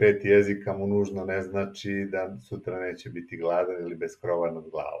govori 5 jezika mu nužno ne znači da sutra neće biti gladan ili bez krova nad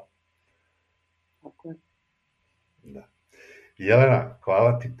glavom. Tako je. Da. Jelena,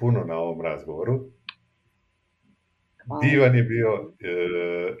 hvala ti puno na ovom razgovoru. Divan je bio,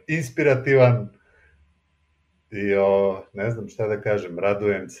 inspirativan i ne znam šta da kažem,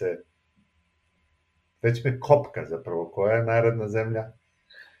 radujem se. Već me kopka zapravo, koja je naredna zemlja?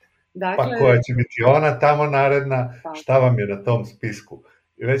 Dakle, pa koja će biti ona tamo naredna, šta vam je na tom spisku?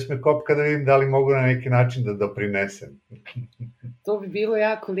 I već me kopka da vidim da li mogu na neki način da doprinesem. To bi bilo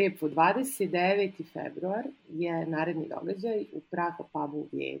jako lijepo. 29. februar je naredni događaj u Praha pubu u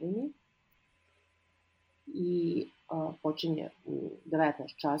Bijeljini i počinje u 19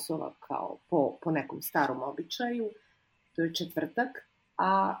 časova kao po nekom starom običaju. To je četvrtak,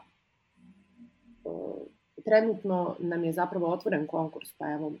 a trenutno nam je zapravo otvoren konkurs,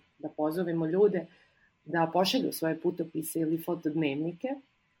 pa evo da pozovemo ljude da pošalju svoje putopise ili fotodnevnike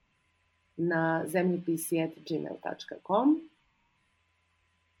na zemljopisi@gmail.com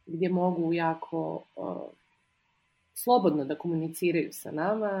gdje mogu jako slobodno da komuniciraju sa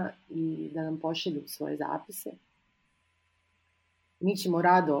nama i da nam pošalju svoje zapise. Mi ćemo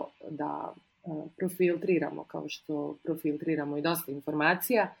rado da profiltriramo, kao što profiltriramo i dosta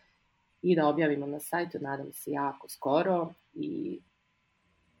informacija, i da objavimo na sajtu, nadam se jako skoro, i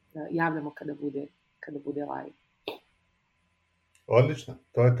javljamo kada bude live. Odlično,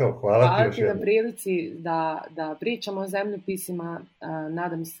 to je to. Hvala ti još jednom. jednom. Na prilici da pričamo o zemljopisima,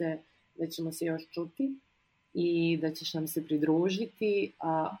 nadam se da ćemo se još čuti i da ćeš nam se pridružiti,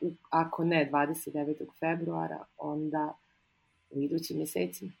 ako ne 29. februara, onda u idućim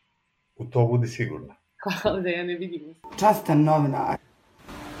mjesecima. U to budi sigurna. Hvala da ja ne vidimo. Častan novinar.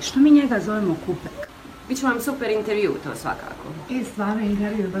 Što mi njega zovemo Kupek? Biće vam super intervju, to svakako. Stvarno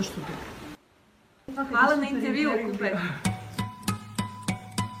intervju je baš super. Hvala na intervju, Kupek.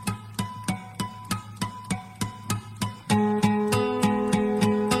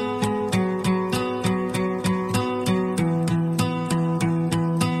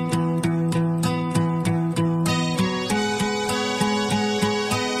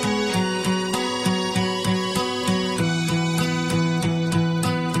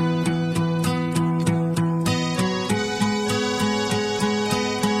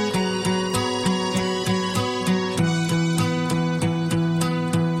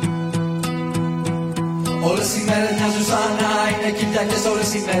 Όλες οι μέρες μοιάζουν σαν να είναι Κυριακές.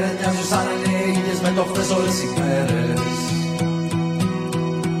 Όλες οι μέρες μοιάζουν σαν να είναι ίδιες με το χθες. Όλες οι μέρες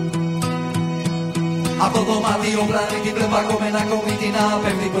από το δωμάτιο πλανήτη βλέπω ακόμα ένα κομίτι να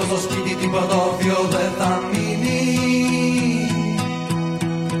πέφτει προς το σπίτι. Τίποτα όρθιο δεν θα μείνει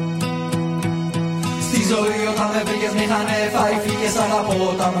στη ζωή. Όταν με βρήκες μ' είχανε φάει φρίκες. Αγαπώ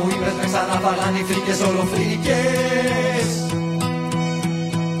όταν μου είπες με ξαναφάγαν οι φρίκες. Όλο φρίκες.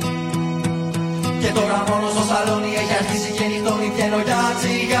 Και τώρα μόνο στο σαλόνι έχει αρχίσει και νυχτώνει. Βγαίνω για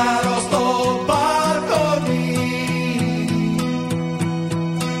τσιγάρο στο μπαλκόνι.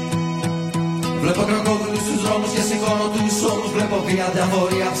 Βλέπω κροκόδιλους στους δρόμους και σηκώνω τους ώμους. Βλέπω βία,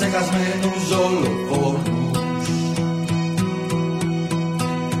 διαφορία, ψεκασμένους δολοφόνους.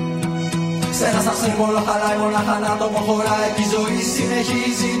 Σ' ένα σανσέρ μόνο χαλάει, μονάχα να το χωράει. Και η ζωή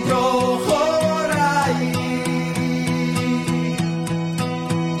συνεχίζει, προχωράει.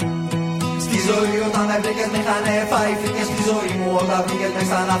 Στη ζωή όταν με βρήκες με είχανε φάει φρίκες. Στη ζωή μου όταν βρήκες με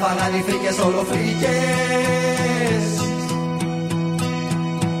ξαναφάγαν οι φρίκες. Όλο φρίκες.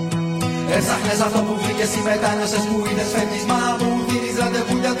 Έψαχνες αυτό που βρήκες, οι μετάνιωσες που είδες. Φεύγεις μα μου δίνεις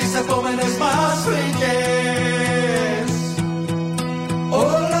ραντεβού για τις επόμενες μας φρίκες.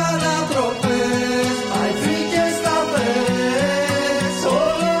 Όλα ανατροπές, μα οι φρίκες σταθερές.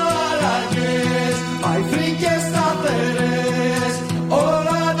 Όλα αλλαγές, μα οι φρίκες σταθερές.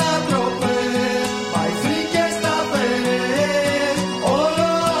 Όλα ανατροπές, μα οι φρίκες σταθερές. Όλα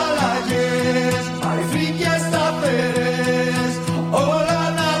αλλαγές, μα οι φρίκες σταθερές. Όλα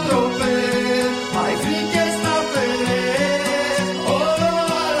ανατροπές, μα οι φρίκες σταθερές. Όλα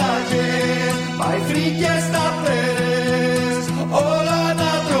αλλαγές, μα οι φρίκες σταθερές. Όλα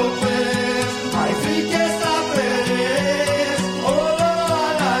ανατροπές, μα οι φρίκες σταθερές. Όλα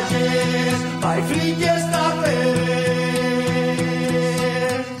αλλαγές, μα οι φρίκες σταθερές.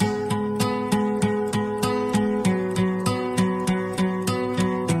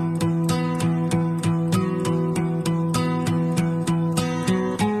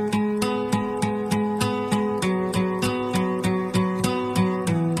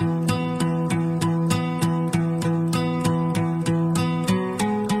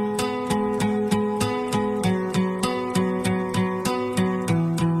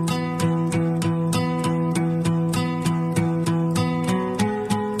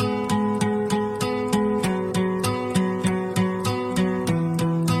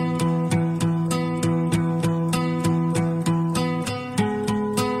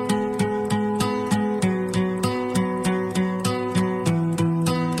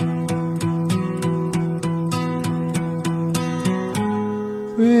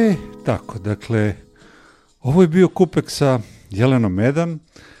 Tako, dakle, ovo je bio Kupek sa Jelenom Medan,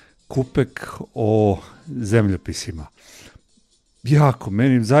 Kupek o zemljopisima.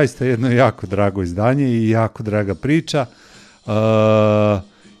 Meni zaista jedno jako drago izdanje i jako draga priča.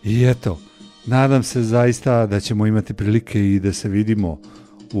 I eto, nadam se zaista da ćemo imati prilike i da se vidimo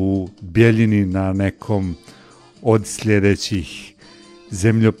u Bjeljini na nekom od sljedećih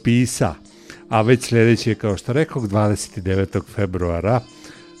zemljopisa. A već sljedeći je, kao što rekao, 29. februara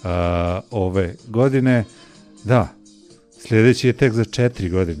ove godine. Da, sljedeći je tek za 4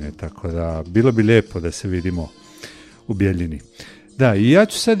 godine, tako da bilo bi lijepo da se vidimo u Bjeljini. Da, i ja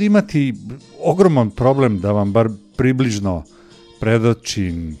ću sad imati ogroman problem da vam bar približno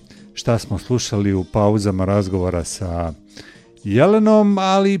predočim šta smo slušali u pauzama razgovora sa Jelenom,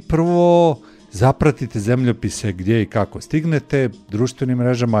 ali prvo zapratite zemljopise gdje i kako stignete, društvenim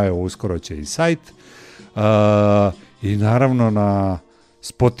mrežama, evo uskoro će i sajt, i naravno na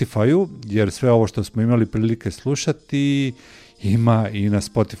Spotify-u, jer sve ovo što smo imali prilike slušati ima i na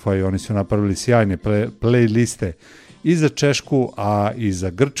Spotify. Oni su napravili sjajne playliste i za Češku, a i za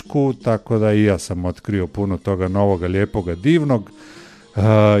Grčku, tako da i ja sam otkrio puno toga novoga, lijepoga, divnog,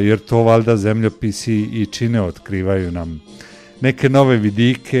 jer to valjda zemljopisi i čine, otkrivaju nam neke nove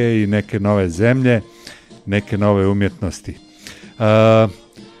vidike i neke nove zemlje, neke nove umjetnosti.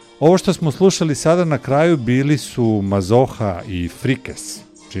 Ovo što smo slušali sada na kraju bili su Mazoha i Frikes,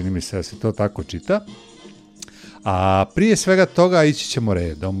 čini mi se da se to tako čita. A prije svega toga ići ćemo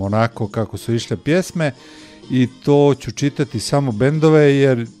redom, onako kako su išle pjesme, i to ću čitati samo bendove,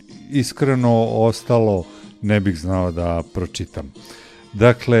 jer iskreno ostalo ne bih znao da pročitam.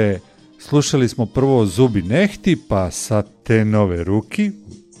 Dakle, slušali smo prvo Zubi nehti, pa Sa te nove ruki,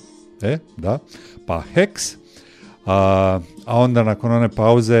 pa Hex, a onda nakon one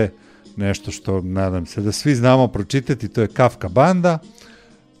pauze nešto što nadam se da svi znamo pročitati, to je Kafka banda,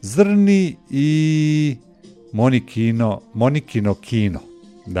 Zrni i Monikino kino.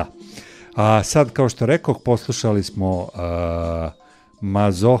 Da. A sad, kao što rekoh, poslušali smo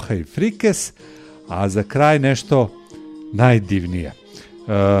Mazoha i Frikes, a za kraj nešto najdivnije.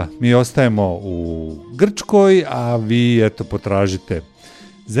 Mi ostajemo u Grčkoj, a vi eto potražite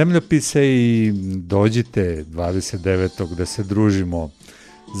zemljopise i dođite 29. da se družimo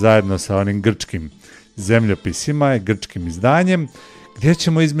zajedno sa onim grčkim zemljopisima i grčkim izdanjem, gdje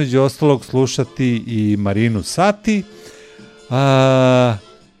ćemo između ostalog slušati i Marinu Sati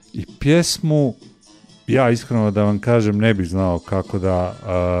i pjesmu, ja iskreno da vam kažem ne bih znao kako da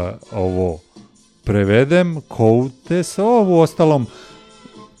ovo prevedem, Koutes, u ostalom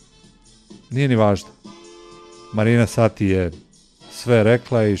nije ni važno. Marina Sati je sve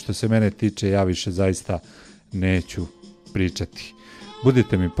rekla i što se mene tiče ja više zaista neću pričati.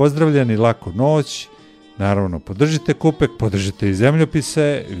 Budite mi pozdravljeni, laku noć, naravno podržite Kupek, podržite i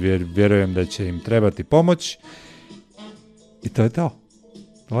zemljopise, vjerujem da će im trebati pomoć i to je to.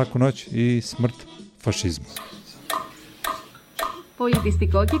 Laku noć i smrt fašizmu.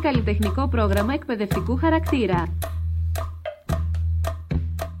 Πολιτιστικό και καλλιτεχνικό πρόγραμμα εκπαιδευτικού χαρακτήρα.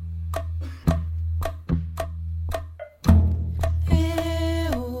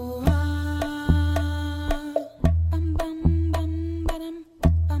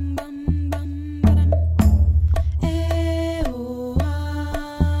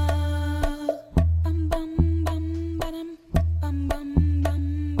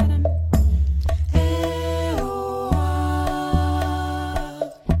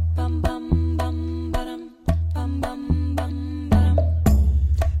 Bam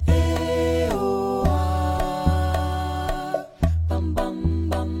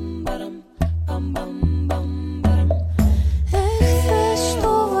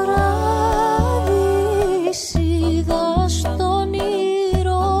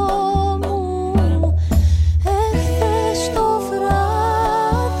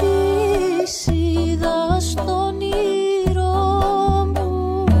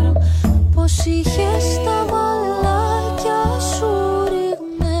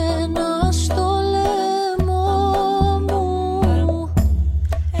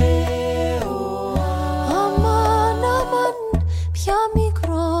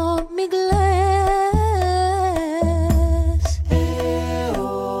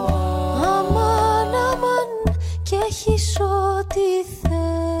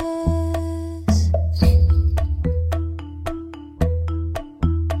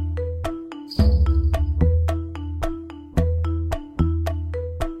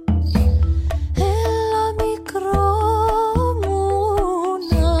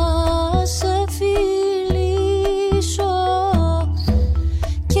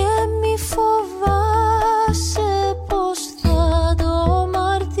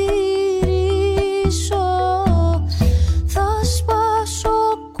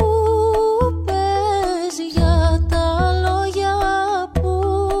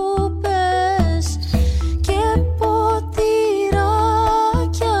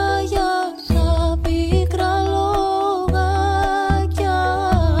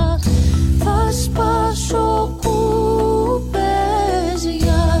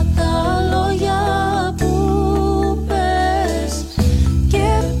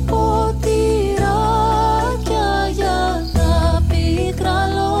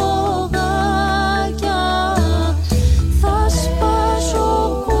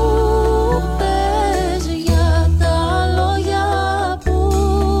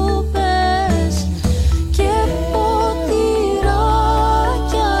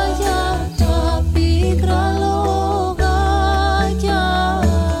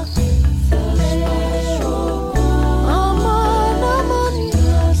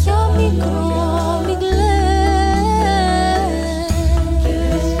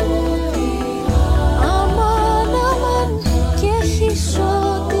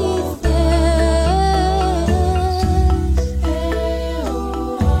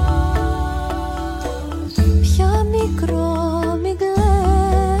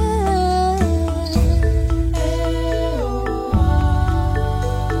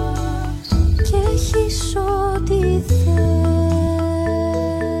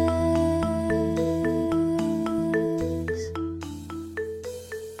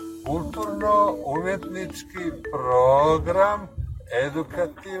kulturno-umjetnički program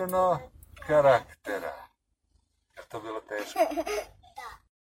edukativnog karaktera. Je to bilo teško?